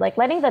hard. Like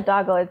letting the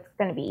dog go is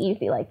going to be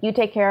easy. Like you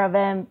take care of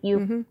him,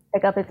 you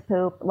pick up his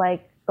poop,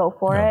 like go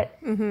for it.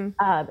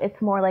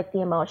 It's more like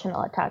the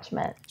emotional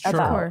attachment. Sure.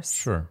 about- Of course.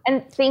 Sure.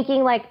 And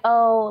thinking like,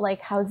 oh,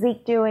 like how's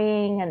Zeke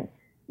doing, and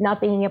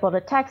not being able to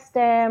text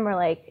him, or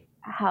like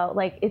how,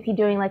 like, is he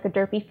doing like a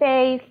derpy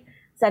face?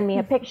 Send me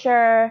a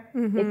picture.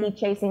 Is he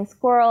chasing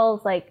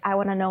squirrels? Like, I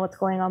want to know what's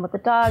going on with the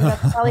dog.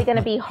 That's probably going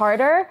to be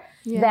harder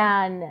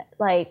than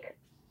like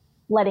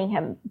letting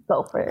him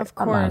go for Of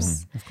a month.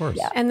 course. Of course.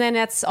 Yeah. And then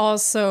it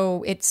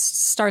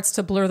starts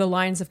to blur the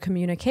lines of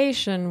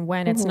communication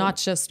when it's not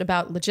just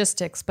about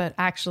logistics, but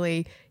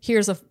actually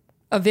here's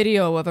a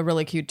video of a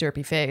really cute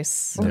derpy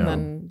face. And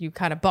then you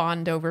kind of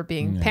bond over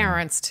being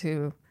parents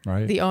to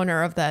the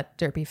owner of that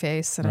derpy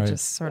face. And it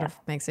just sort of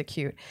makes it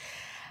cute.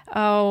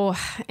 Oh,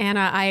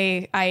 Anna,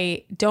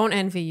 I don't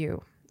envy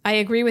you. I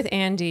agree with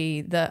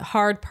Andy. The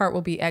hard part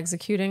will be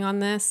executing on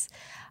this.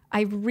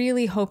 I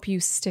really hope you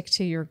stick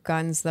to your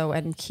guns, though,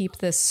 and keep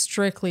this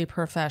strictly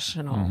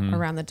professional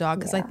around the dog,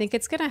 because I think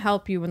it's going to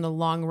help you in the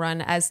long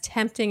run, as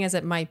tempting as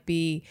it might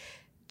be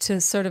to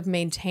sort of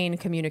maintain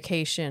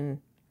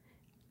communication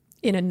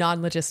in a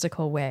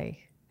non-logistical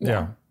way.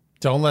 Yeah.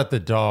 Don't let the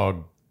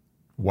dog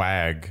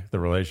wag the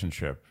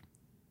relationship.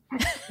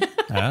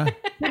 Huh?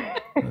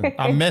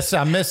 I'm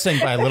missing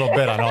by a little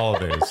bit on all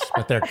of these,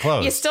 but they're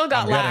close. You still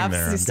got I'm getting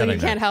laughs. there. You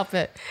can't help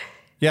it.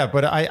 Yeah,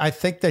 but I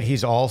think that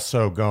he's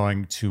also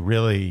going to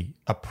really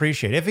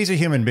appreciate, if he's a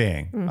human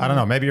being. I don't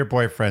know. Maybe your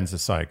boyfriend's a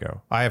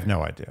psycho. I have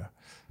no idea.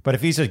 But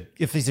if he's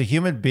a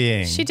human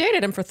being, She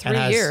dated him for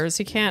 3 years.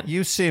 You can't.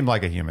 You seem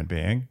like a human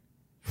being,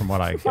 from what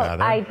I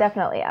gather. I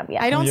definitely am.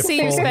 Yeah. I don't You're see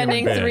you full spending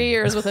human 3 being.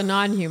 years with a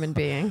non-human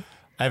being.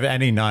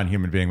 Any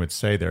non-human being would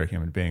say they're a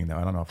human being, though.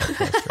 I don't know if I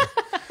trust her.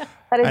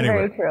 That is Anyway.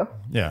 very true.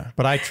 Yeah,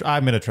 but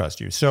I'm going to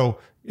trust you. So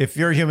if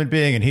you're a human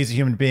being and he's a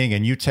human being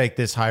and you take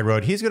this high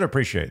road, he's going to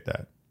appreciate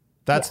that.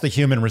 That's the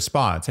human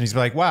response. And he's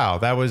like, wow,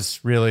 that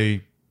was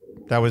really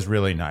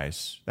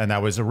nice. And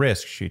that was a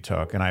risk she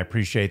took. And I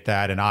appreciate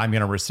that. And I'm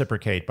going to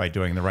reciprocate by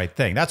doing the right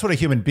thing. That's what a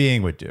human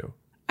being would do.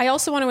 I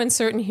also want to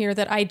insert in here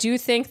that I do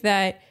think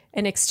that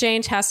an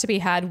exchange has to be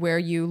had where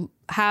you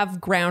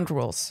have ground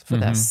rules for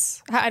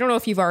this. I don't know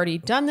if you've already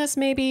done this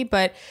maybe,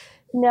 but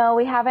No,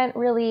 we haven't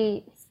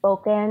really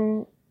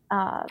spoken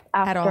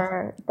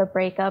after the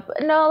breakup.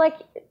 No, like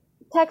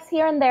texts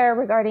here and there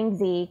regarding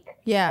Zeke.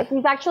 Yeah.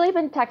 He's actually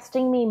been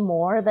texting me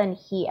more than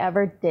he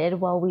ever did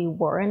while we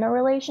were in a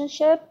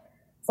relationship.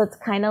 So it's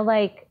kind of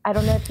like, I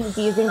don't know if he's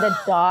using the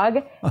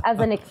dog as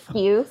an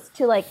excuse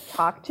to like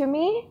talk to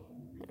me,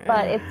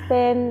 but it's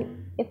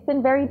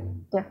been very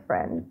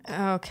different.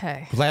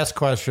 Okay. Last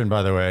question,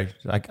 by the way.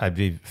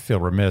 I'd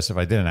feel remiss if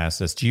I didn't ask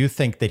this. Do you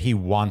think that he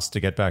wants to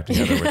get back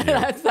together with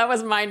you? That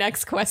was my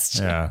next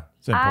question. Yeah,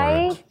 it's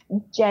important.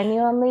 I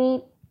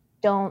genuinely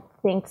don't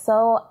think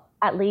so,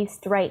 at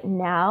least right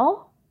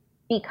now,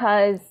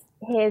 because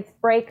his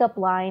breakup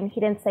line,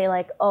 he didn't say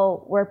like,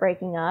 oh, we're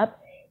breaking up.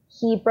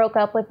 He broke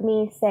up with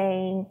me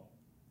saying,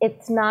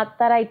 it's not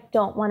that I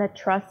don't want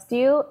to trust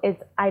you,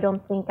 it's I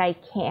don't think I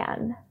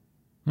can.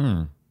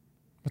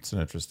 That's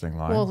an interesting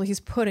line. Well, he's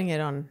putting it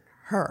on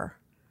her.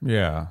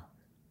 Yeah.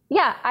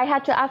 Yeah, I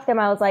had to ask him.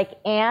 I was like,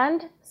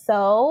 and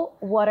so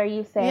what are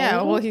you saying?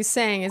 Yeah, well, he's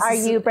saying, Are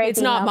you breaking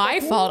it's not up my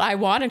with me? fault. I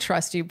want to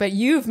trust you, but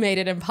you've made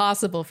it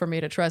impossible for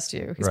me to trust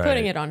you. He's Right.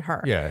 putting it on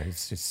her. Yeah,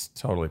 he's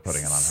totally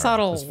putting it on her.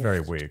 Subtle. It's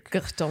very weak.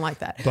 Ugh, don't like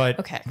that. But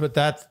okay. But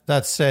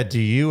that said, do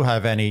you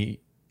have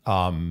any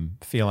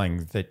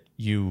feeling that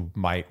you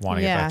might want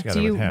to get back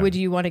together with him? Would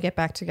you want to get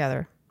back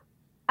together?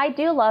 I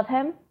do love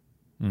him.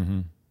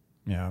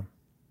 Yeah.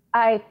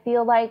 I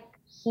feel like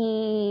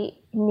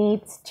he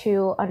needs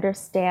to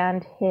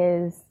understand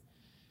his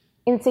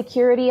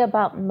insecurity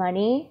about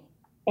money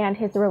and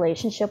his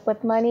relationship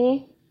with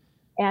money.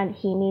 And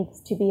he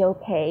needs to be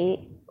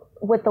okay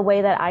with the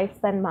way that I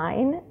spend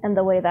mine and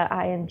the way that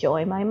I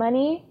enjoy my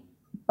money.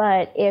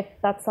 But if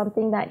that's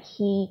something that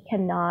he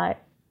cannot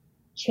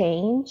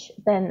change,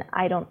 then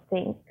I don't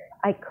think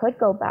I could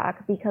go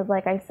back, because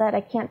like I said,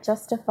 I can't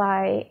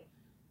justify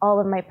all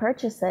of my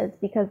purchases,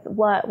 because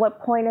what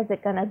point is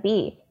it going to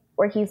be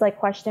where he's like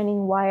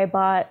questioning why I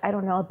bought, I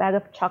don't know, a bag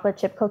of chocolate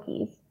chip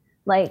cookies?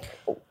 Like,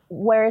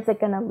 where is it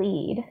going to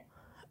lead?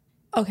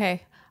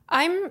 Okay.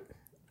 I'm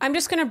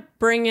just going to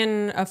bring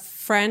in a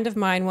friend of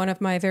mine. One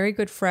of my very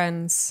good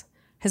friends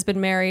has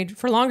been married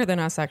for longer than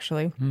us,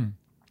 actually.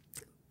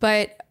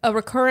 But a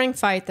recurring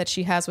fight that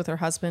she has with her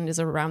husband is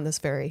around this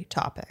very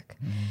topic,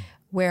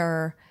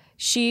 where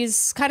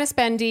she's kind of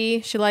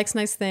spendy. She likes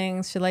nice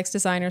things. She likes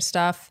designer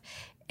stuff.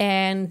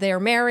 And they're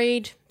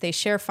married. They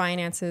share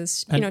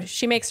finances.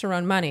 She makes her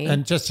own money.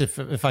 And just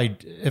if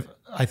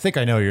I think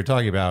I know what you're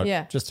talking about.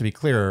 Yeah. Just to be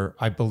clear,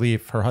 I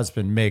believe her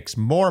husband makes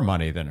more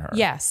money than her.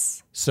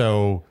 Yes.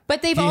 So,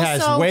 but he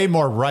has way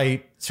more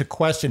right to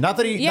question. Not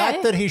that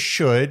he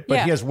should,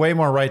 but he has way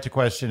more right to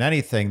question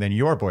anything than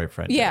your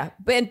boyfriend. Yeah,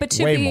 but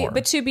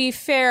to be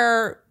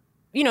fair,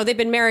 they've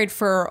been married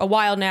for a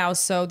while now,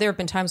 so there have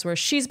been times where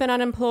she's been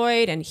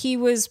unemployed and he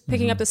was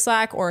picking up the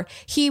slack, or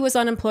he was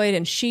unemployed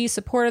and she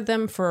supported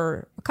them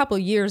for a couple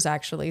of years,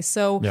 actually.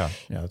 So yeah,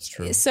 that's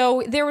true.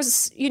 So there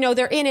was,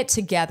 they're in it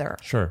together.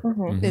 Sure,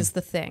 is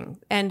the thing,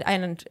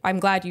 and I'm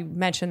glad you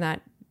mentioned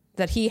that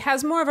he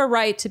has more of a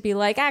right to be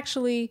like,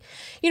 actually,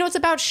 it's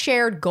about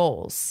shared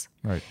goals,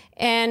 right?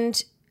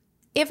 And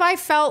if I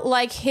felt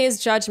like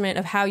his judgment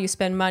of how you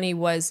spend money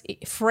was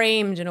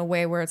framed in a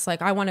way where it's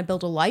like, I want to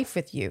build a life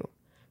with you,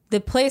 the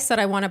place that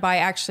I want to buy,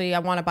 actually, I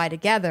want to buy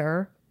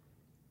together,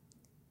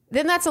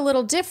 then that's a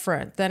little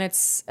different. Then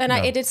it's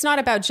not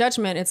about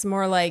judgment. It's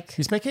more like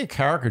he's making a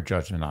character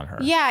judgment on her.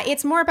 Yeah,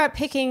 it's more about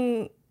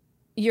picking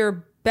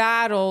your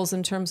battles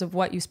in terms of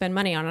what you spend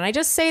money on. And I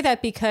just say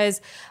that because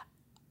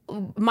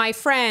my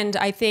friend,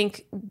 I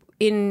think,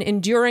 in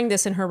enduring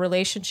this in her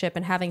relationship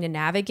and having to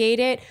navigate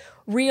it,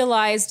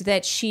 realized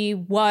that she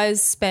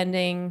was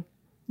spending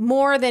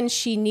more than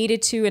she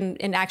needed to.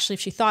 And actually,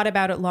 if she thought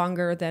about it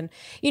longer, then,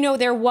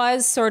 there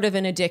was sort of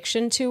an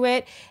addiction to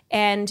it.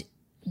 And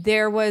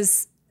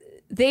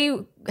they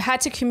had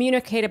to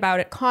communicate about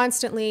it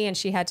constantly, and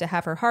she had to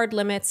have her hard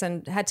limits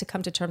and had to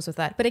come to terms with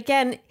that. But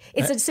again,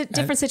 it's a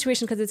different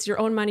situation because it's your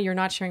own money. You're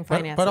not sharing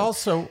finances. But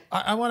also,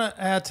 I want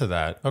to add to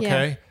that,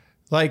 okay? Yeah.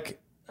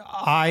 Like,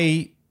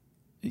 I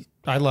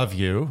love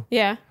you.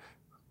 Yeah.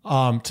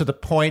 To the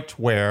point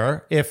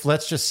where, if,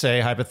 let's just say,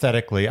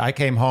 hypothetically, I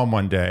came home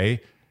one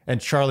day and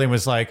Charlene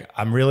was like,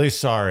 I'm really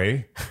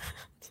sorry.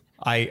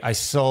 I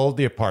sold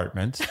the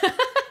apartment.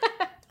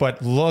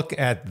 But look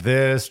at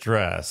this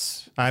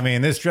dress. I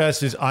mean, this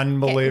dress is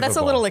unbelievable. That's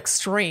a little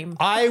extreme.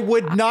 I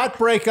would not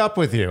break up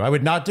with you. I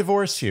would not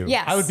divorce you.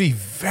 Yes. I would be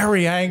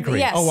very angry.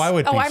 Yes. Oh, I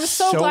would be I'm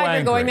so glad angry.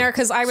 you're going there,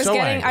 because I was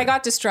angry. I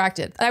got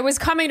distracted. I was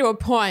coming to a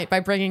point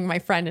by bringing my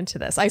friend into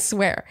this, I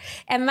swear.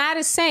 And that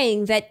is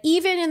saying that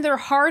even in their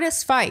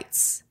hardest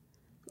fights,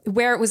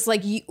 where it was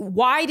like,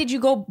 why did you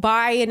go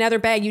buy another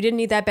bag? You didn't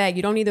need that bag.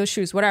 You don't need those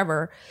shoes,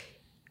 whatever.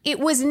 It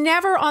was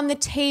never on the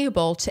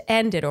table to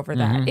end it over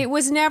that. It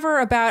was never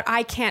about,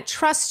 I can't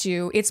trust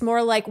you. It's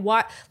more like,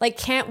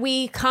 can't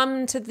we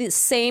come to the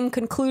same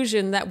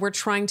conclusion that we're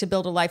trying to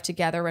build a life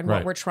together and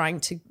what we're trying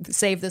to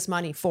save this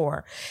money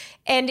for?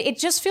 And it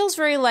just feels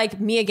very like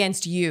me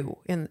against you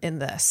in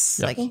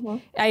this. Yep.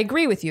 Like, I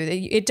agree with you.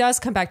 It does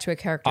come back to a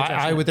character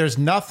judgment. There's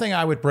nothing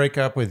I would break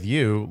up with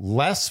you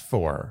less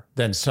for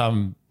than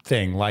some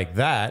thing like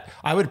that,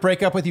 I would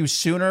break up with you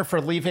sooner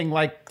for leaving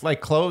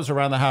like clothes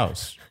around the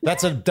house.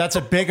 That's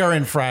a bigger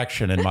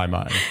infraction in my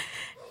mind.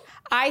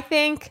 I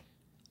think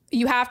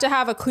you have to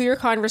have a clear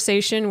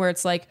conversation where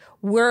it's like,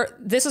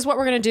 this is what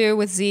we're going to do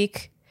with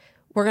Zeke.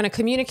 We're going to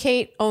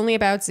communicate only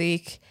about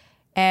Zeke.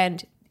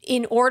 And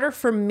in order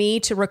for me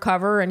to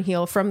recover and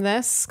heal from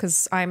this,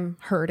 because I'm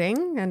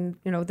hurting and,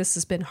 this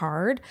has been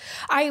hard,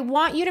 I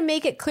want you to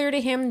make it clear to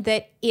him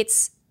that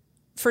it's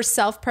for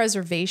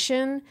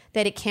self-preservation,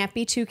 that it can't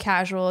be too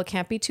casual. It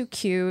can't be too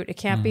cute. It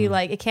can't be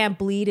like, it can't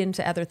bleed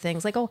into other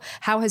things. Like, oh,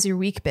 how has your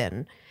week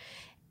been?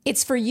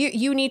 It's for you.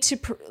 You need to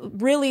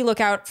really look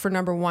out for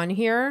number one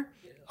here.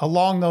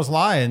 Along those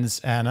lines,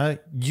 Anna,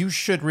 you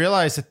should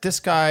realize that this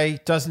guy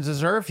doesn't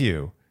deserve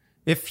you.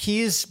 If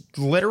he's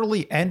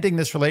literally ending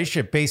this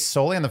relationship based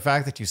solely on the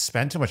fact that you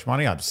spend too much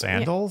money on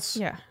sandals,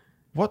 yeah.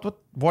 What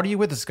are you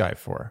with this guy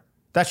for?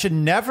 That should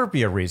never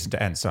be a reason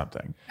to end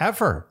something,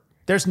 ever.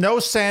 There's no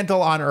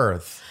sandal on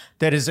earth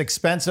that is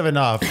expensive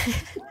enough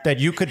that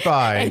you could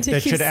buy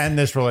that should end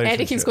this relationship.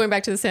 And it keeps going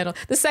back to the sandal.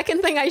 The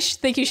second thing I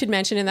think you should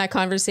mention in that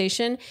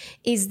conversation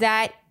is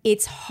that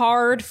it's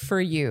hard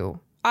for you.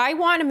 I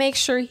want to make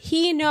sure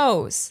he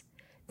knows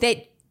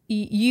that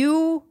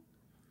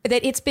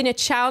that it's been a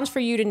challenge for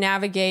you to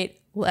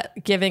navigate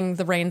giving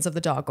the reins of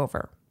the dog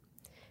over.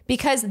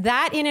 Because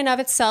that in and of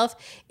itself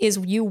is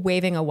you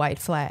waving a white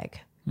flag.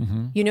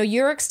 Mm-hmm.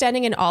 You're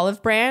extending an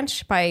olive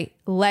branch by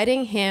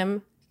letting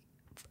him,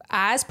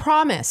 as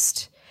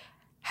promised,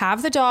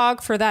 have the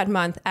dog for that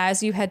month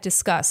as you had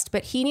discussed.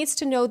 But he needs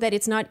to know that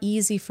it's not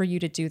easy for you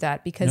to do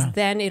that, because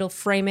then it'll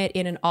frame it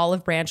in an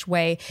olive branch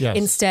way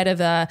instead of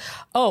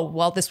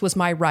this was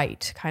my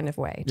right kind of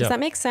way. Does that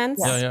make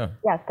sense? Yeah.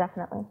 Yes,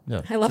 definitely.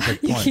 Yeah, I love how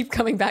you keep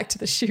coming back to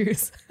the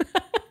shoes.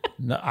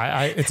 No,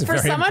 it's for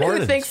very someone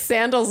important. who thinks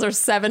sandals are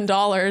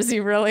 $7,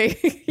 you really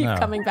keep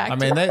coming back. I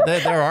mean,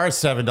 there are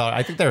 $7.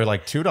 I think they're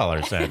like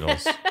 $2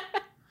 sandals.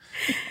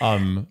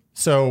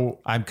 So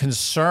I'm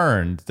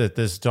concerned that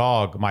this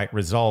dog might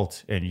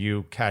result in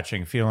you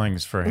catching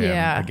feelings for him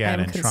again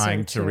and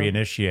trying to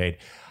reinitiate.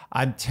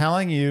 I'm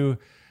telling you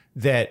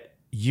that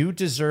you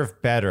deserve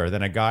better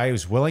than a guy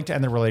who's willing to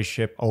end the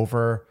relationship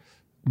over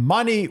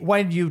money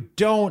when you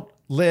don't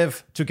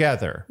live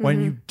together,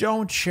 when you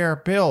don't share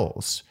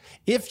bills.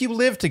 If you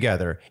live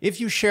together, if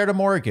you shared a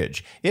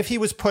mortgage, if he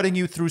was putting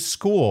you through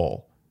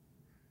school,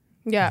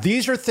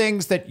 these are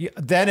things that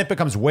then it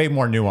becomes way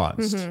more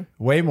nuanced,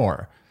 way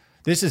more.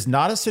 This is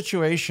not a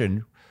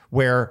situation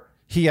where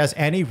he has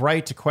any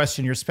right to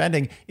question your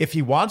spending. If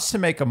he wants to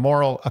make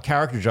a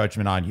character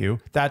judgment on you,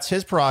 that's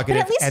his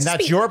prerogative. And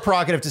that's your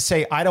prerogative to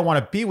say, I don't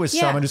want to be with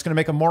someone who's going to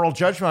make a moral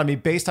judgment on me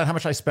based on how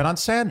much I spent on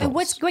sandals. And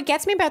what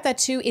gets me about that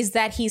too is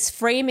that he's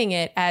framing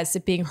it as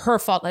it being her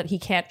fault that he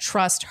can't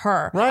trust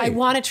her. Right. I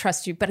want to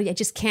trust you, but I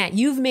just can't.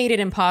 You've made it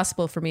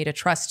impossible for me to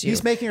trust you.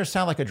 He's making her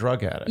sound like a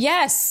drug addict.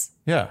 Yes.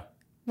 Yeah.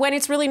 When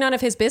it's really none of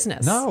his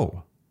business.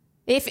 No.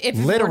 If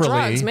literally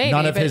drugs, maybe,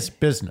 none of his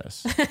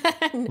business.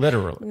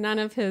 Literally. None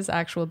of his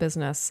actual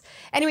business.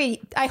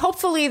 Anyway,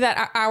 hopefully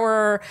that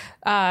our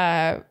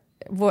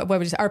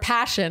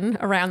passion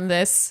around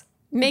this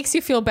makes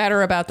you feel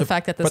better about the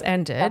fact that this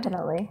ended.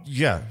 Definitely.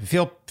 Yeah,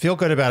 feel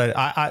good about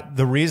it.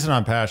 The reason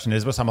I'm passionate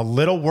is because I'm a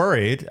little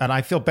worried, and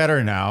I feel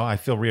better now. I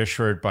feel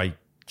reassured by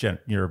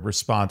your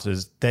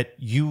responses that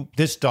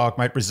this dog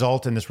might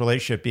result in this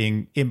relationship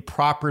being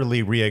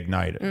improperly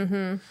reignited.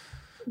 Mm-hmm.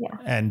 Yeah.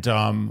 And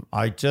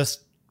I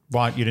just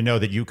want you to know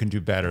that you can do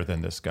better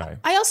than this guy.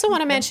 I also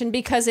want to mention,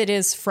 because it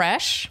is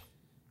fresh,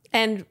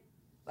 and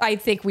I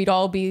think we'd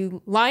all be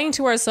lying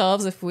to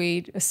ourselves if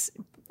we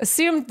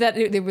assumed that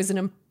there was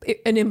an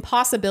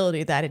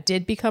impossibility that it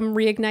did become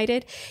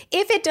reignited.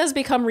 If it does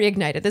become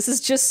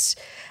reignited,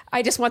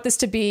 I just want this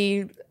to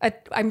be,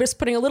 I'm just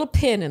putting a little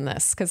pin in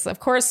this, because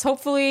of course,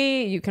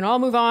 hopefully you can all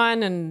move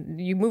on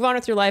and you move on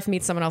with your life,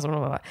 meet someone else, blah,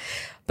 blah, blah.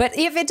 But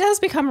if it does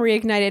become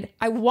reignited,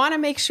 I want to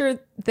make sure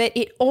that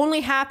it only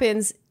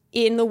happens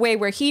in the way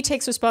where he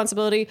takes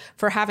responsibility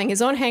for having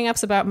his own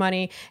hangups about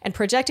money and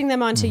projecting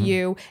them onto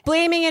you,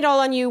 blaming it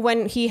all on you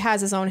when he has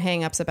his own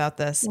hangups about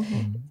this.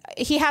 Mm-hmm.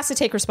 He has to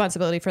take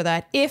responsibility for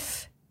that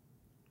if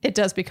it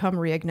does become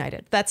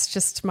reignited. That's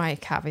just my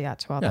caveat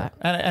to all that.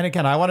 And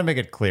again, I want to make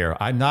it clear.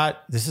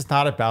 This is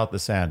not about the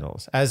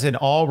sandals. As in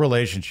all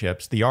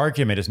relationships, the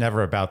argument is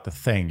never about the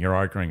thing you're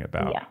arguing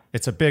about. Yeah.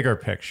 It's a bigger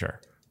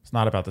picture. It's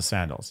not about the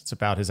sandals. It's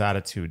about his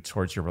attitude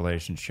towards your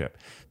relationship.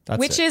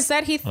 Which is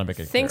that he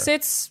thinks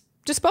it's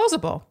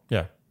disposable.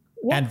 Yeah.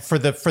 And for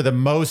the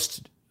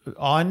most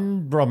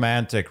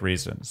unromantic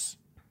reasons.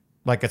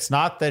 Like, it's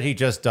not that he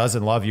just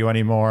doesn't love you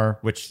anymore,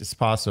 which is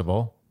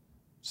possible.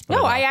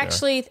 No, I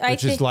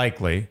think is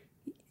likely.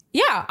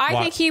 Yeah,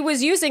 I think he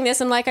was using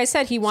this, and like I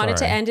said, he wanted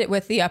to end it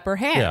with the upper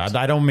hand.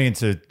 Yeah, I don't mean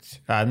to.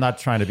 I'm not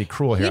trying to be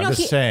cruel here. I'm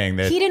just saying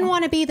that he didn't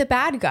want to be the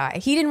bad guy.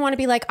 He didn't want to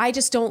be like, I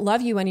just don't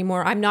love you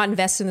anymore. I'm not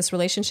invested in this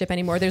relationship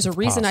anymore. There's a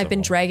reason I've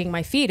been dragging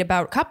my feet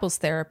about couples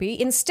therapy.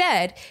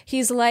 Instead,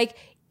 he's like,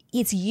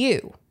 it's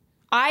you.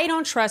 I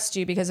don't trust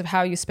you because of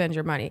how you spend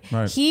your money.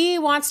 Right. He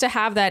wants to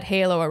have that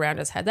halo around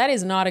his head. That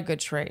is not a good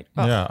trait.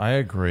 Oh. Yeah, I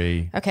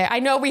agree. Okay, I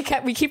know we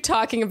keep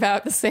talking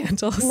about the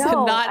sandals No,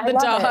 and not I the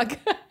love dog.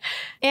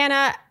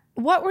 Anna,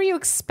 what were you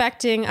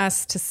expecting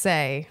us to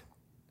say?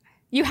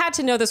 You had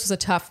to know this was a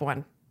tough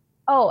one.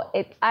 Oh,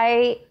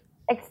 I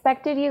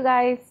expected you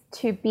guys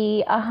to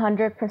be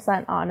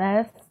 100%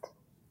 honest,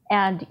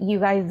 and you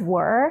guys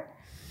were.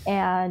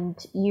 And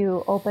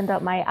you opened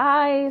up my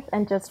eyes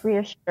and just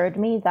reassured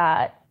me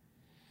that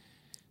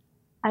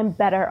I'm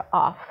better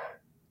off.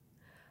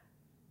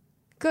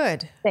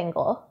 Good.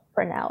 Single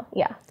for now.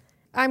 Yeah.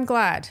 I'm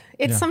glad.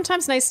 It's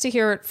sometimes nice to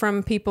hear it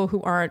from people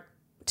who aren't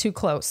too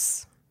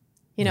close.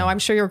 You know, I'm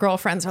sure your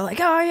girlfriends are like,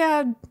 oh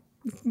yeah,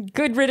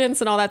 good riddance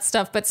and all that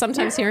stuff. But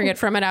sometimes hearing it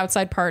from an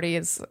outside party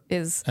is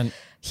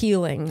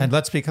healing. And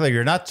let's be clear,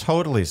 you're not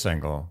totally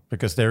single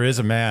because there is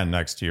a man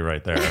next to you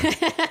right there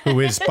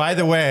who is, by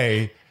the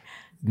way,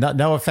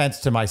 no offense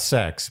to my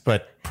sex,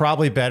 but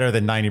probably better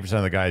than 90%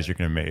 of the guys you're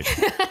going to meet.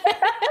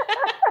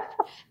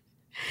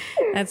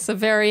 That's a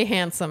very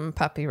handsome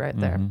puppy right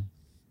there.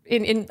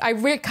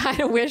 I kind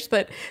of wish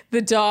that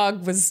the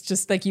dog was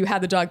just like you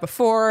had the dog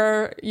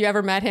before you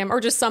ever met him, or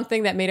just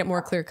something that made it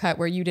more clear cut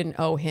where you didn't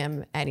owe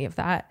him any of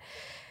that.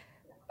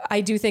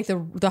 I do think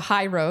the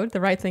high road,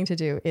 the right thing to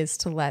do is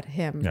to let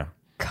him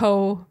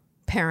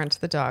co-parent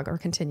the dog or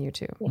continue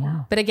to.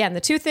 Yeah. But again,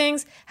 the two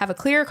things, have a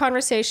clear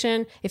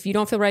conversation. If you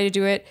don't feel ready to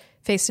do it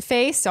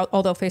face-to-face,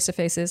 although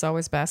face-to-face is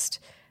always best,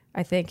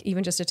 I think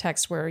even just a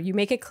text where you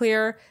make it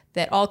clear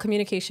that all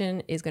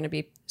communication is going to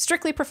be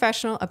strictly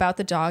professional about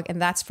the dog,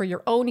 and that's for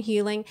your own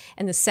healing.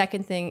 And the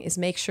second thing is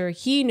make sure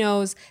he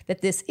knows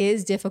that this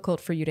is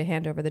difficult for you to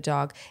hand over the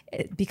dog,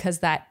 because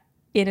that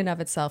in and of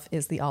itself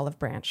is the olive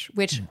branch,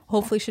 which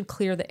hopefully should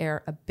clear the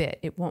air a bit.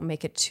 It won't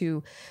make it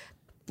too,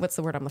 what's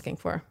the word I'm looking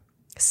for?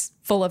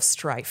 Full of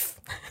strife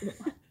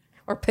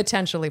or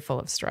potentially full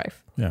of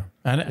strife. Yeah.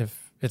 And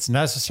if it's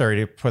necessary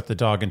to put the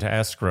dog into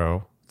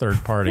escrow,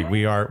 third party,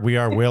 we are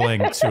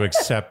willing to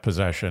accept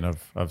possession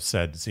of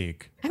said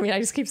Zeke. I mean, I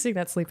just keep seeing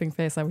that sleeping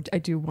face. I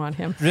do want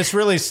him. This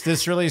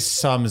really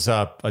sums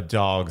up a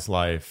dog's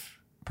life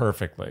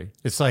perfectly.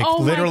 It's like Oh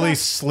my literally God.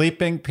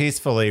 sleeping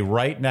peacefully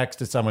right next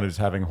to someone who's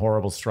having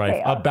horrible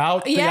strife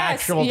about the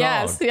actual dog.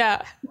 Yes,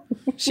 yeah.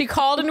 She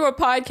called into a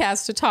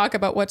podcast to talk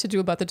about what to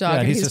do about the dog. Yeah,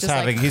 and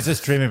he's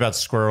just dreaming about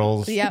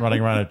squirrels Yep.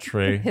 running around a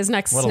tree. His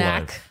next What a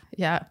snack. life.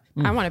 Yeah.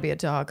 I want to be a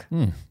dog.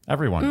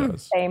 Everyone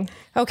does. Same.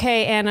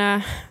 Okay,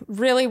 Anna,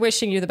 really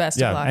wishing you the best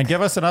of Yeah, luck. and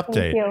give us an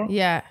update. Thank you.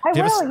 Yeah. I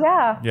Give us- will,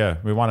 yeah. Yeah,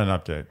 we want an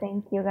update.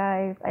 Thank you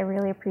guys. I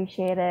really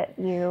appreciate it.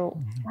 You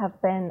have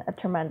been a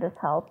tremendous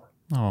help.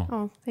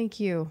 Oh, thank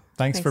you.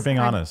 Thanks for being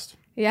honest.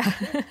 Yeah.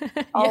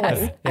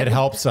 Always. It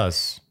helps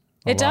us.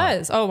 It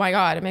does. Oh my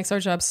God. It makes our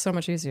jobs so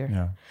much easier.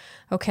 Yeah.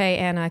 Okay,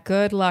 Anna,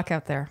 good luck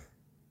out there.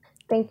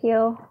 Thank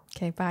you.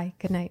 Okay, bye.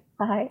 Good night.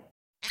 Bye.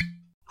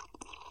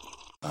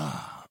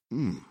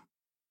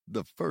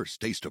 The first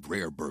taste of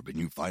rare bourbon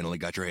you finally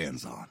got your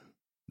hands on.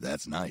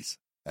 That's nice.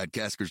 At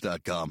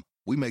Caskers.com,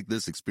 we make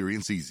this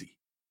experience easy.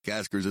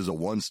 Caskers is a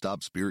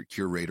one-stop spirit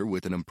curator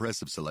with an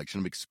impressive selection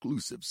of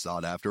exclusive,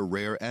 sought-after,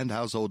 rare, and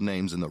household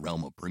names in the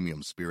realm of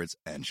premium spirits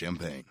and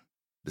champagne.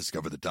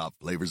 Discover the top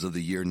flavors of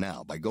the year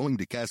now by going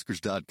to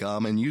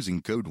Caskers.com and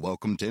using code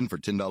WELCOME10 for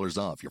 $10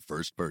 off your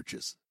first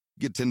purchase.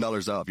 Get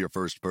 $10 off your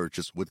first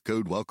purchase with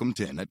code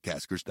WELCOME10 at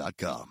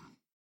Caskers.com.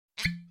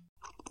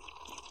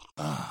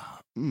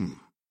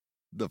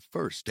 The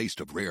first taste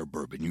of rare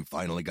bourbon you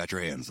finally got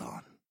your hands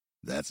on.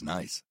 That's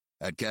nice.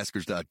 At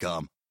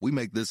Caskers.com, we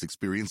make this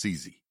experience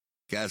easy.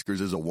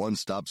 Caskers is a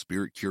one-stop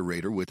spirit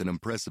curator with an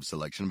impressive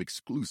selection of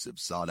exclusive,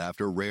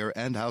 sought-after, rare,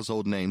 and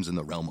household names in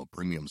the realm of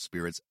premium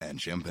spirits and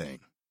champagne.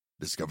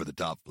 Discover the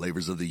top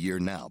flavors of the year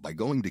now by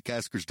going to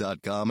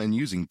Caskers.com and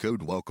using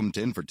code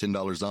WELCOME10 for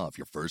 $10 off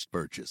your first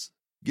purchase.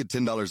 Get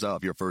 $10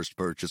 off your first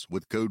purchase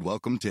with code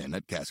WELCOME10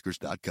 at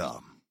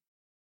Caskers.com.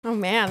 Oh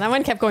man, that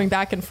one kept going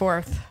back and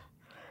forth.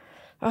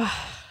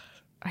 Oh,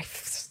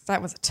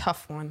 that was a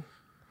tough one.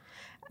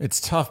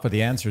 It's tough, but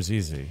the answer's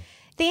easy.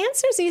 The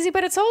answer's easy,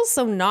 but it's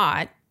also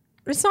not.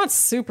 It's not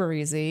super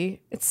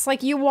easy. It's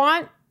like you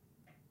want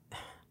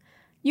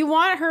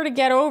her to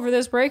get over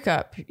this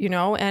breakup, you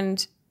know?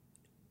 And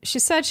she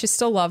said she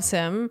still loves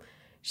him.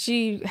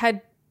 She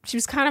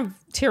was kind of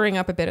tearing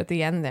up a bit at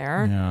the end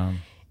there. Yeah.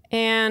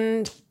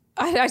 And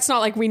it's not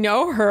like we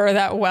know her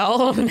that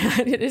well.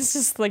 It's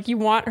just like you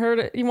want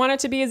it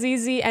to be as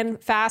easy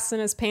and fast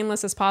and as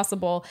painless as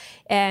possible.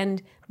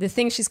 And the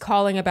thing she's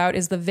calling about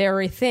is the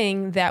very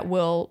thing that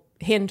will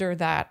hinder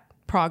that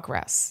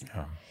progress.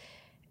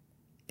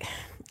 Yeah.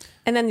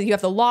 And then you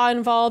have the law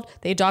involved.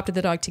 They adopted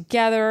the dog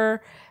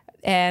together.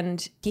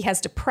 And he has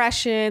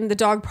depression. The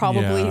dog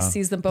probably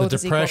sees them both The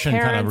as equal depression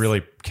parents. kind of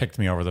really kicked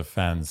me over the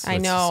fence. I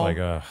It's know. just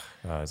like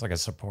it's like a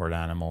support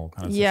animal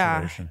kind of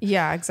situation.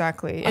 Yeah,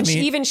 exactly. And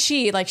mean-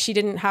 she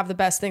didn't have the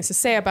best things to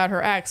say about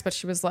her ex, but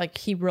she was like,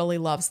 he really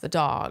loves the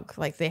dog.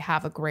 Like they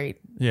have a great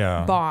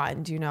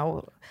bond, you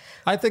know?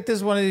 I think this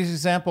is one of these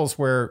examples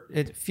where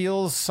it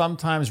feels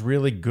sometimes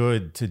really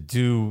good to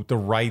do the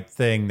right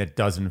thing that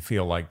doesn't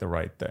feel like the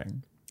right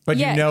thing, but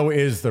Yeah. you know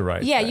is the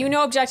right Yeah, thing. you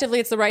know objectively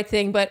it's the right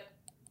thing, but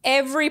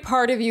every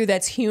part of you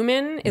that's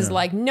human is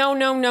like, no.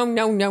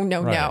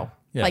 Right.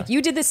 Yeah. Like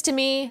you did this to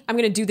me, I'm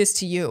going to do this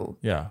to you.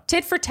 Yeah.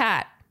 Tit for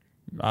tat.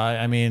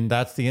 I mean,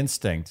 that's the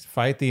instinct.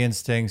 Fight the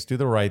instincts, do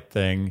the right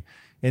thing.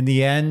 In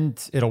the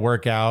end, it'll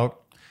work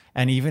out.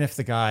 And even if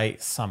the guy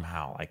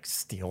somehow like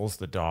steals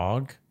the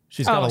dog,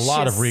 she's got a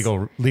lot of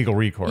legal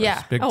recourse.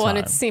 Yeah. Big time. And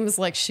it seems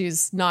like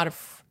she's not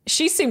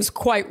she seems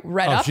quite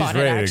read up she's on it,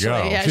 ready actually.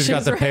 to go. Yeah, she's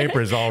got the ready.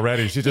 papers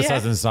already. She just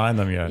hasn't signed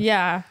them yet.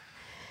 Yeah.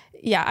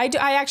 Yeah,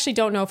 I actually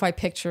don't know if I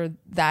picture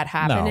that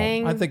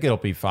happening. No, I think it'll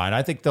be fine.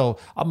 I think they'll.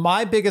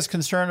 My biggest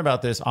concern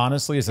about this,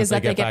 honestly, is that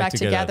they get back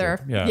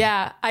together.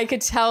 Yeah, I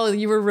could tell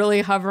you were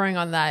really hovering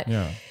on that.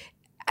 Yeah.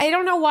 I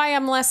don't know why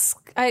I'm less.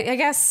 I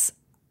guess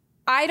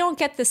I don't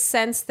get the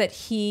sense that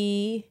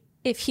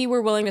if he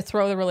were willing to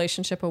throw the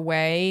relationship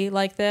away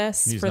like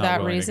this He's for not that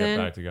willing reason, to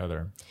get back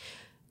together.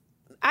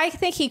 I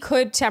think he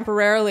could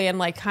temporarily and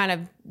like kind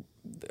of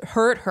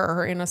hurt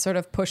her in a sort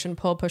of push and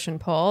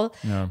pull.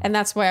 Yeah. And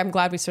that's why I'm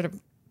glad we sort of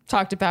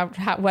talked about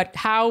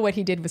how what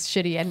he did was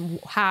shitty and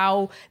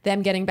how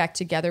them getting back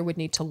together would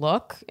need to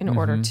look in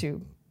order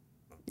to,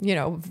 you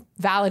know,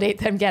 validate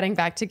them getting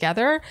back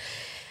together.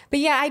 But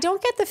yeah, I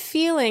don't get the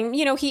feeling,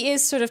 you know, he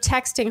is sort of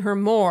texting her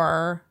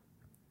more.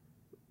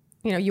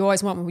 You know, you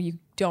always want what you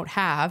don't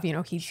have. You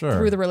know, he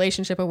threw the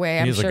relationship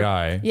away. He's a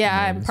guy. Yeah, I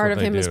mean, and that's part what of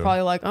they him is do.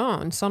 probably like, oh,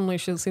 and suddenly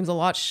she seems a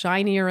lot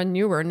shinier and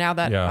newer now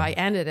that I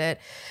ended it.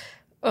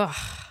 Ugh.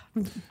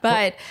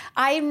 But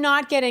I'm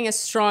not getting a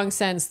strong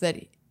sense that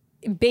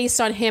based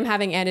on him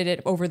having ended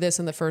it over this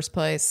in the first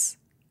place,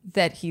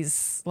 that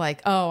he's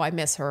like, oh, I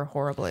miss her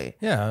horribly.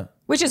 Yeah.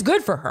 Which is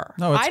good for her.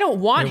 No, I don't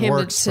want it him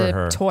works for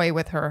her. to toy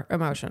with her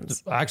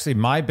emotions. Actually,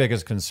 my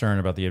biggest concern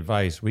about the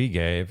advice we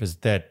gave is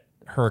that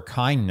her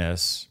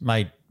kindness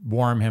might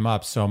warm him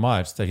up so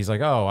much that he's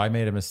like, oh, I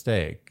made a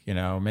mistake. You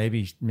know,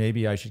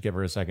 maybe I should give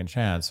her a second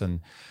chance.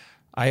 And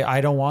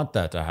I don't want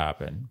that to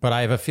happen, but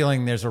I have a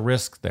feeling there's a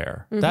risk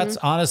there. That's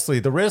honestly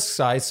the risks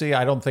I see.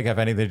 I don't think have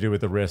anything to do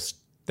with the risk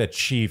that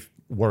she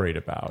worried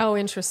about. Oh,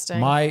 interesting.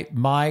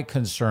 My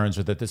concerns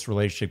are that this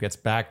relationship gets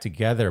back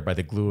together by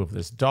the glue of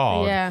this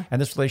dog. Yeah.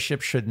 And this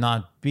relationship should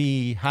not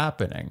be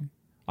happening.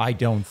 I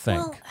don't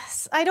think. Well,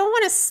 I don't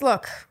want to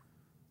look.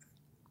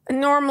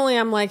 Normally,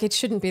 I'm like, it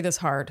shouldn't be this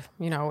hard.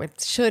 You know,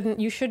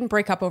 you shouldn't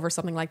break up over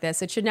something like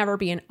this. It should never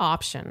be an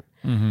option.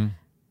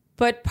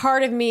 But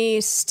part of me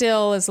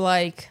still is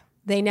like,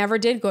 they never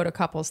did go to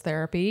couples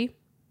therapy,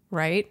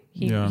 right?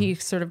 He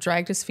sort of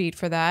dragged his feet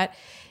for that.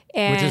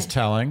 And Which is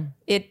telling.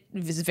 It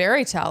was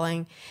very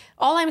telling.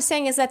 All I'm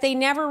saying is that they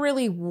never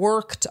really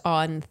worked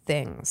on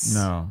things.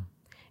 No.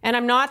 And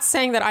I'm not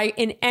saying that I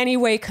in any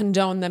way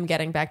condone them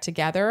getting back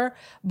together,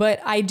 but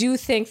I do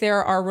think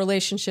there are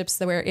relationships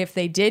where if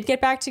they did get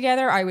back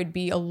together, I would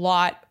be a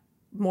lot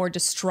more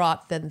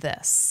distraught than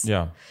this.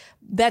 Yeah.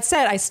 That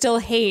said, I still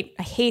hate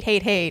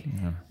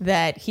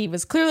that he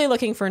was clearly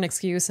looking for an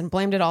excuse and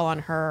blamed it all on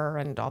her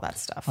and all that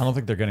stuff. I don't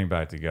think they're getting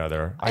back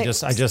together. I have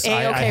with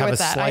a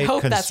that. I slight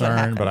hope that's what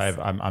concern, but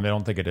happens. I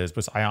don't think it is.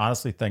 But I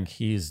honestly think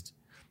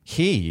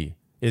he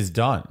is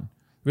done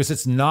because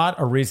it's not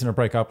a reason to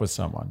break up with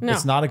someone. No.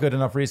 It's not a good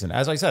enough reason.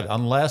 As I said,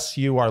 unless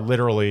you are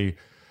literally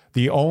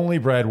the only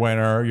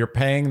breadwinner, you're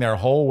paying their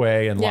whole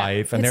way in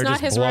life, and it's they're not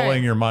just his blowing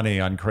right. your money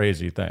on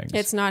crazy things.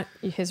 It's not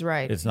his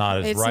right. It's not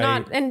his it's right.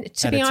 Not, and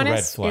to and be it's a red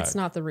honest, flag. it's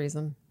not the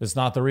reason. It's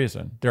not the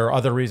reason. There are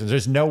other reasons.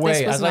 There's no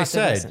way, was as not I the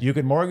said, reason. you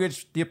could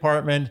mortgage the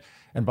apartment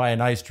and buy a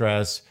nice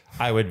dress.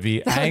 I would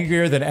be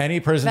angrier than any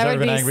person's That ever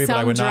would been be angry, but I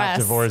some would dress. not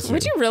divorce you.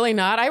 Would you really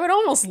not? I would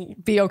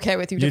almost be okay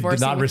with you You'd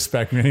divorcing not me.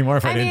 respect me anymore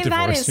if I, I mean, didn't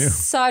that divorce is you.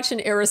 such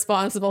an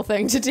irresponsible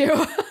thing to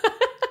do.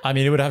 I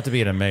mean, it would have to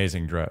be an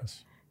amazing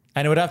dress.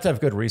 And it would have to have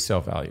good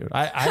resale value.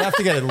 I'd have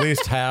to get at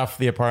least half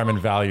the apartment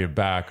value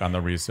back on the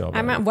resale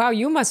value. Wow,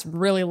 you must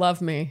really love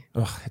me.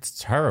 Ugh, it's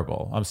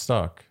terrible. I'm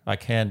stuck. I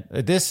can't.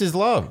 This is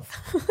love.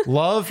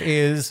 Love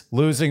is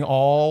losing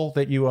all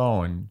that you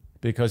own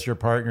because your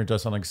partner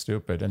does something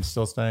stupid and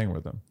still staying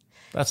with them.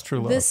 That's true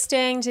love. The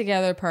staying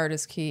together part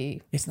is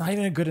key. It's not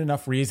even a good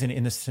enough reason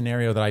in the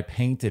scenario that I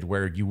painted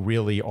where you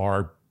really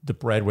are the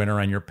breadwinner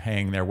and you're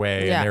paying their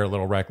way and they're a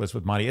little reckless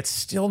with money. It's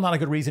still not a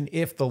good reason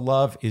if the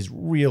love is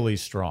really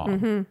strong.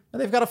 And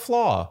they've got a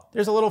flaw.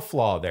 There's a little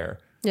flaw there.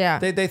 Yeah.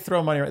 They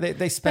throw money.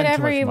 They spend But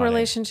too much every money.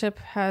 relationship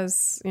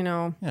has,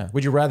 Yeah.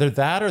 Would you rather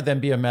that or then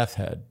be a meth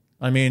head?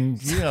 I mean,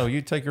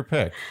 you take your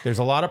pick. There's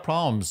a lot of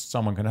problems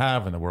someone can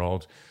have in the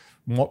world.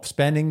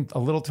 Spending a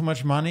little too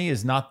much money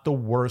is not the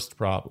worst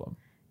problem.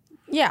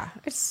 Yeah.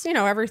 It's,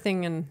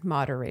 everything in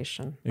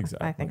moderation.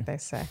 Exactly. I think they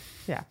say.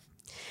 Yeah.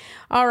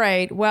 All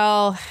right.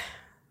 Well,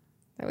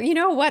 you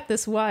know what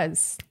this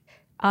was?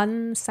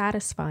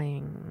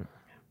 Unsatisfying.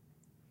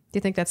 Do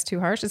you think that's too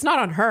harsh? It's not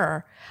on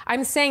her.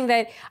 I'm saying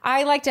that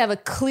I like to have a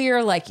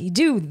clear, like, you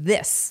do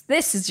this.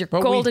 This is your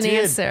golden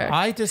answer.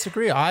 I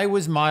disagree. I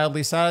was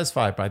mildly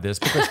satisfied by this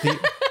because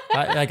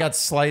I got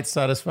slight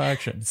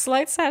satisfaction.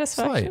 Slight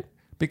satisfaction? Slight.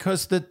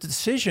 Because the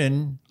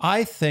decision,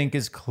 I think,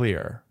 is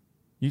clear.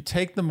 You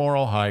take the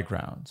moral high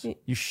ground.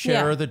 You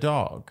share the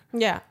dog.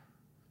 Yeah.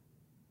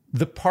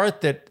 The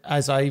part that,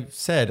 as I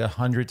said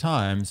 100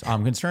 times,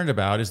 I'm concerned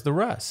about is the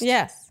rest.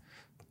 Yes.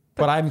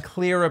 But I'm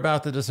clear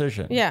about the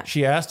decision. Yeah.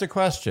 She asked a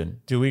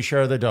question. Do we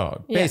share the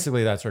dog? Yeah.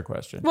 Basically, that's her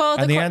question. Well,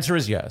 and the answer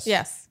is yes.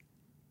 Yes.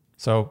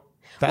 So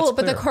that's well,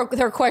 but clear.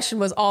 her question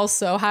was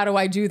also, how do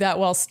I do that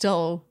while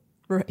still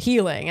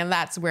healing? And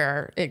that's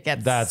where it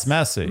gets that's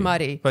messy.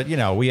 Muddy. But,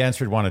 we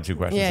answered one or two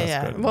questions.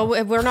 That's good. Well,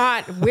 we're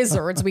not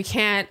wizards. We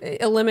can't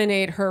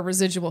eliminate her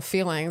residual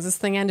feelings. This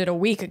thing ended a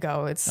week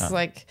ago. It's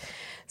like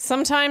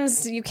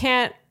sometimes you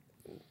can't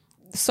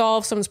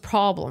solve someone's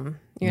problem.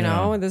 You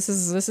know, this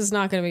is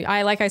not going to be.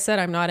 Like I said,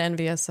 I'm not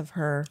envious of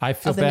her. I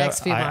feel of the bad.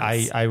 Next few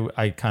months.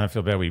 I kind of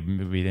feel bad we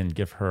didn't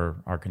give her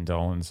our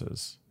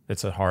condolences.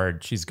 It's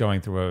she's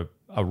going through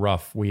a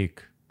rough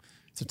week.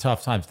 It's a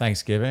tough time.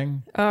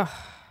 Thanksgiving.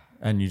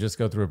 And you just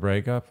go through a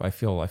breakup. I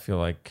feel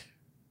like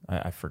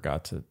I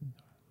forgot to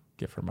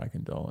give her my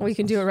condolences. We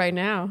can do it right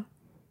now.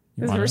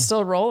 Because we're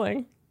still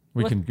rolling.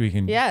 We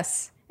can.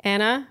 Yes.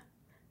 Anna,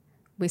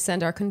 we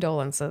send our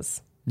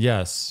condolences.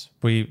 Yes.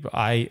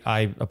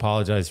 I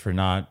apologize for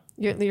not.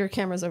 Your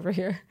camera's over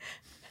here.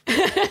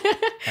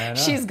 Anna,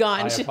 she's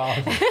gone.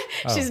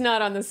 She's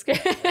not on the screen.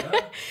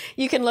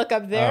 You can look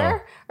up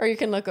there or you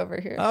can look over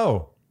here.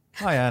 Oh.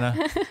 Hi,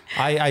 Anna.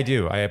 I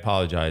do. I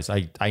apologize.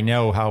 I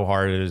know how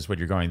hard it is what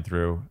you're going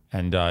through.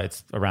 And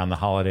it's around the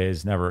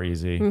holidays, never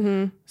easy.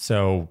 Mm-hmm.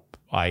 So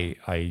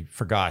I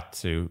forgot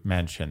to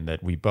mention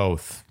that we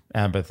both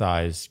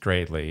empathize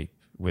greatly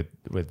with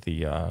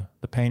the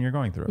pain you're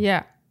going through.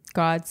 Yeah.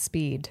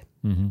 Godspeed.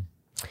 Mm-hmm.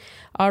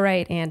 All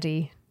right,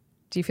 Andy.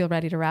 Do you feel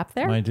ready to wrap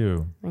there? I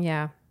do.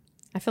 Yeah.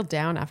 I feel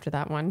down after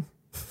that one.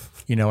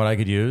 You know what I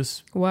could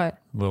use? What?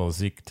 A little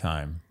Zeke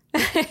time.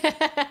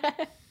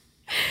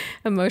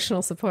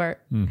 Emotional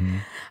support. Mm-hmm.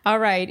 All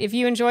right. If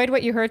you enjoyed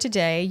what you heard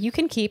today, you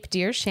can keep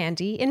Dear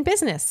Shandy in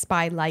business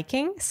by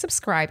liking,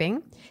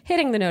 subscribing,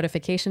 hitting the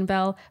notification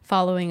bell,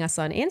 following us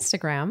on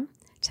Instagram,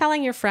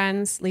 telling your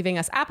friends, leaving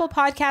us Apple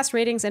Podcast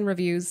ratings and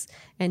reviews,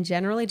 and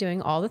generally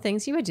doing all the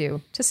things you would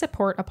do to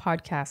support a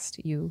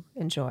podcast you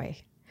enjoy.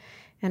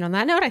 And on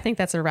that note, I think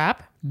that's a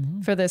wrap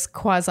for this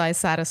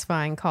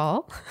quasi-satisfying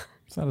call.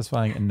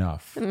 Satisfying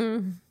enough.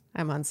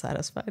 I'm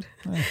unsatisfied.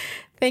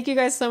 Thank you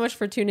guys so much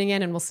for tuning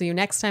in, and we'll see you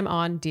next time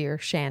on Dear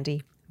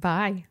Shandy.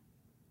 Bye.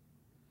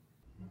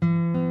 Dear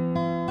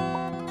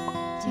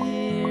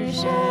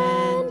Shandy.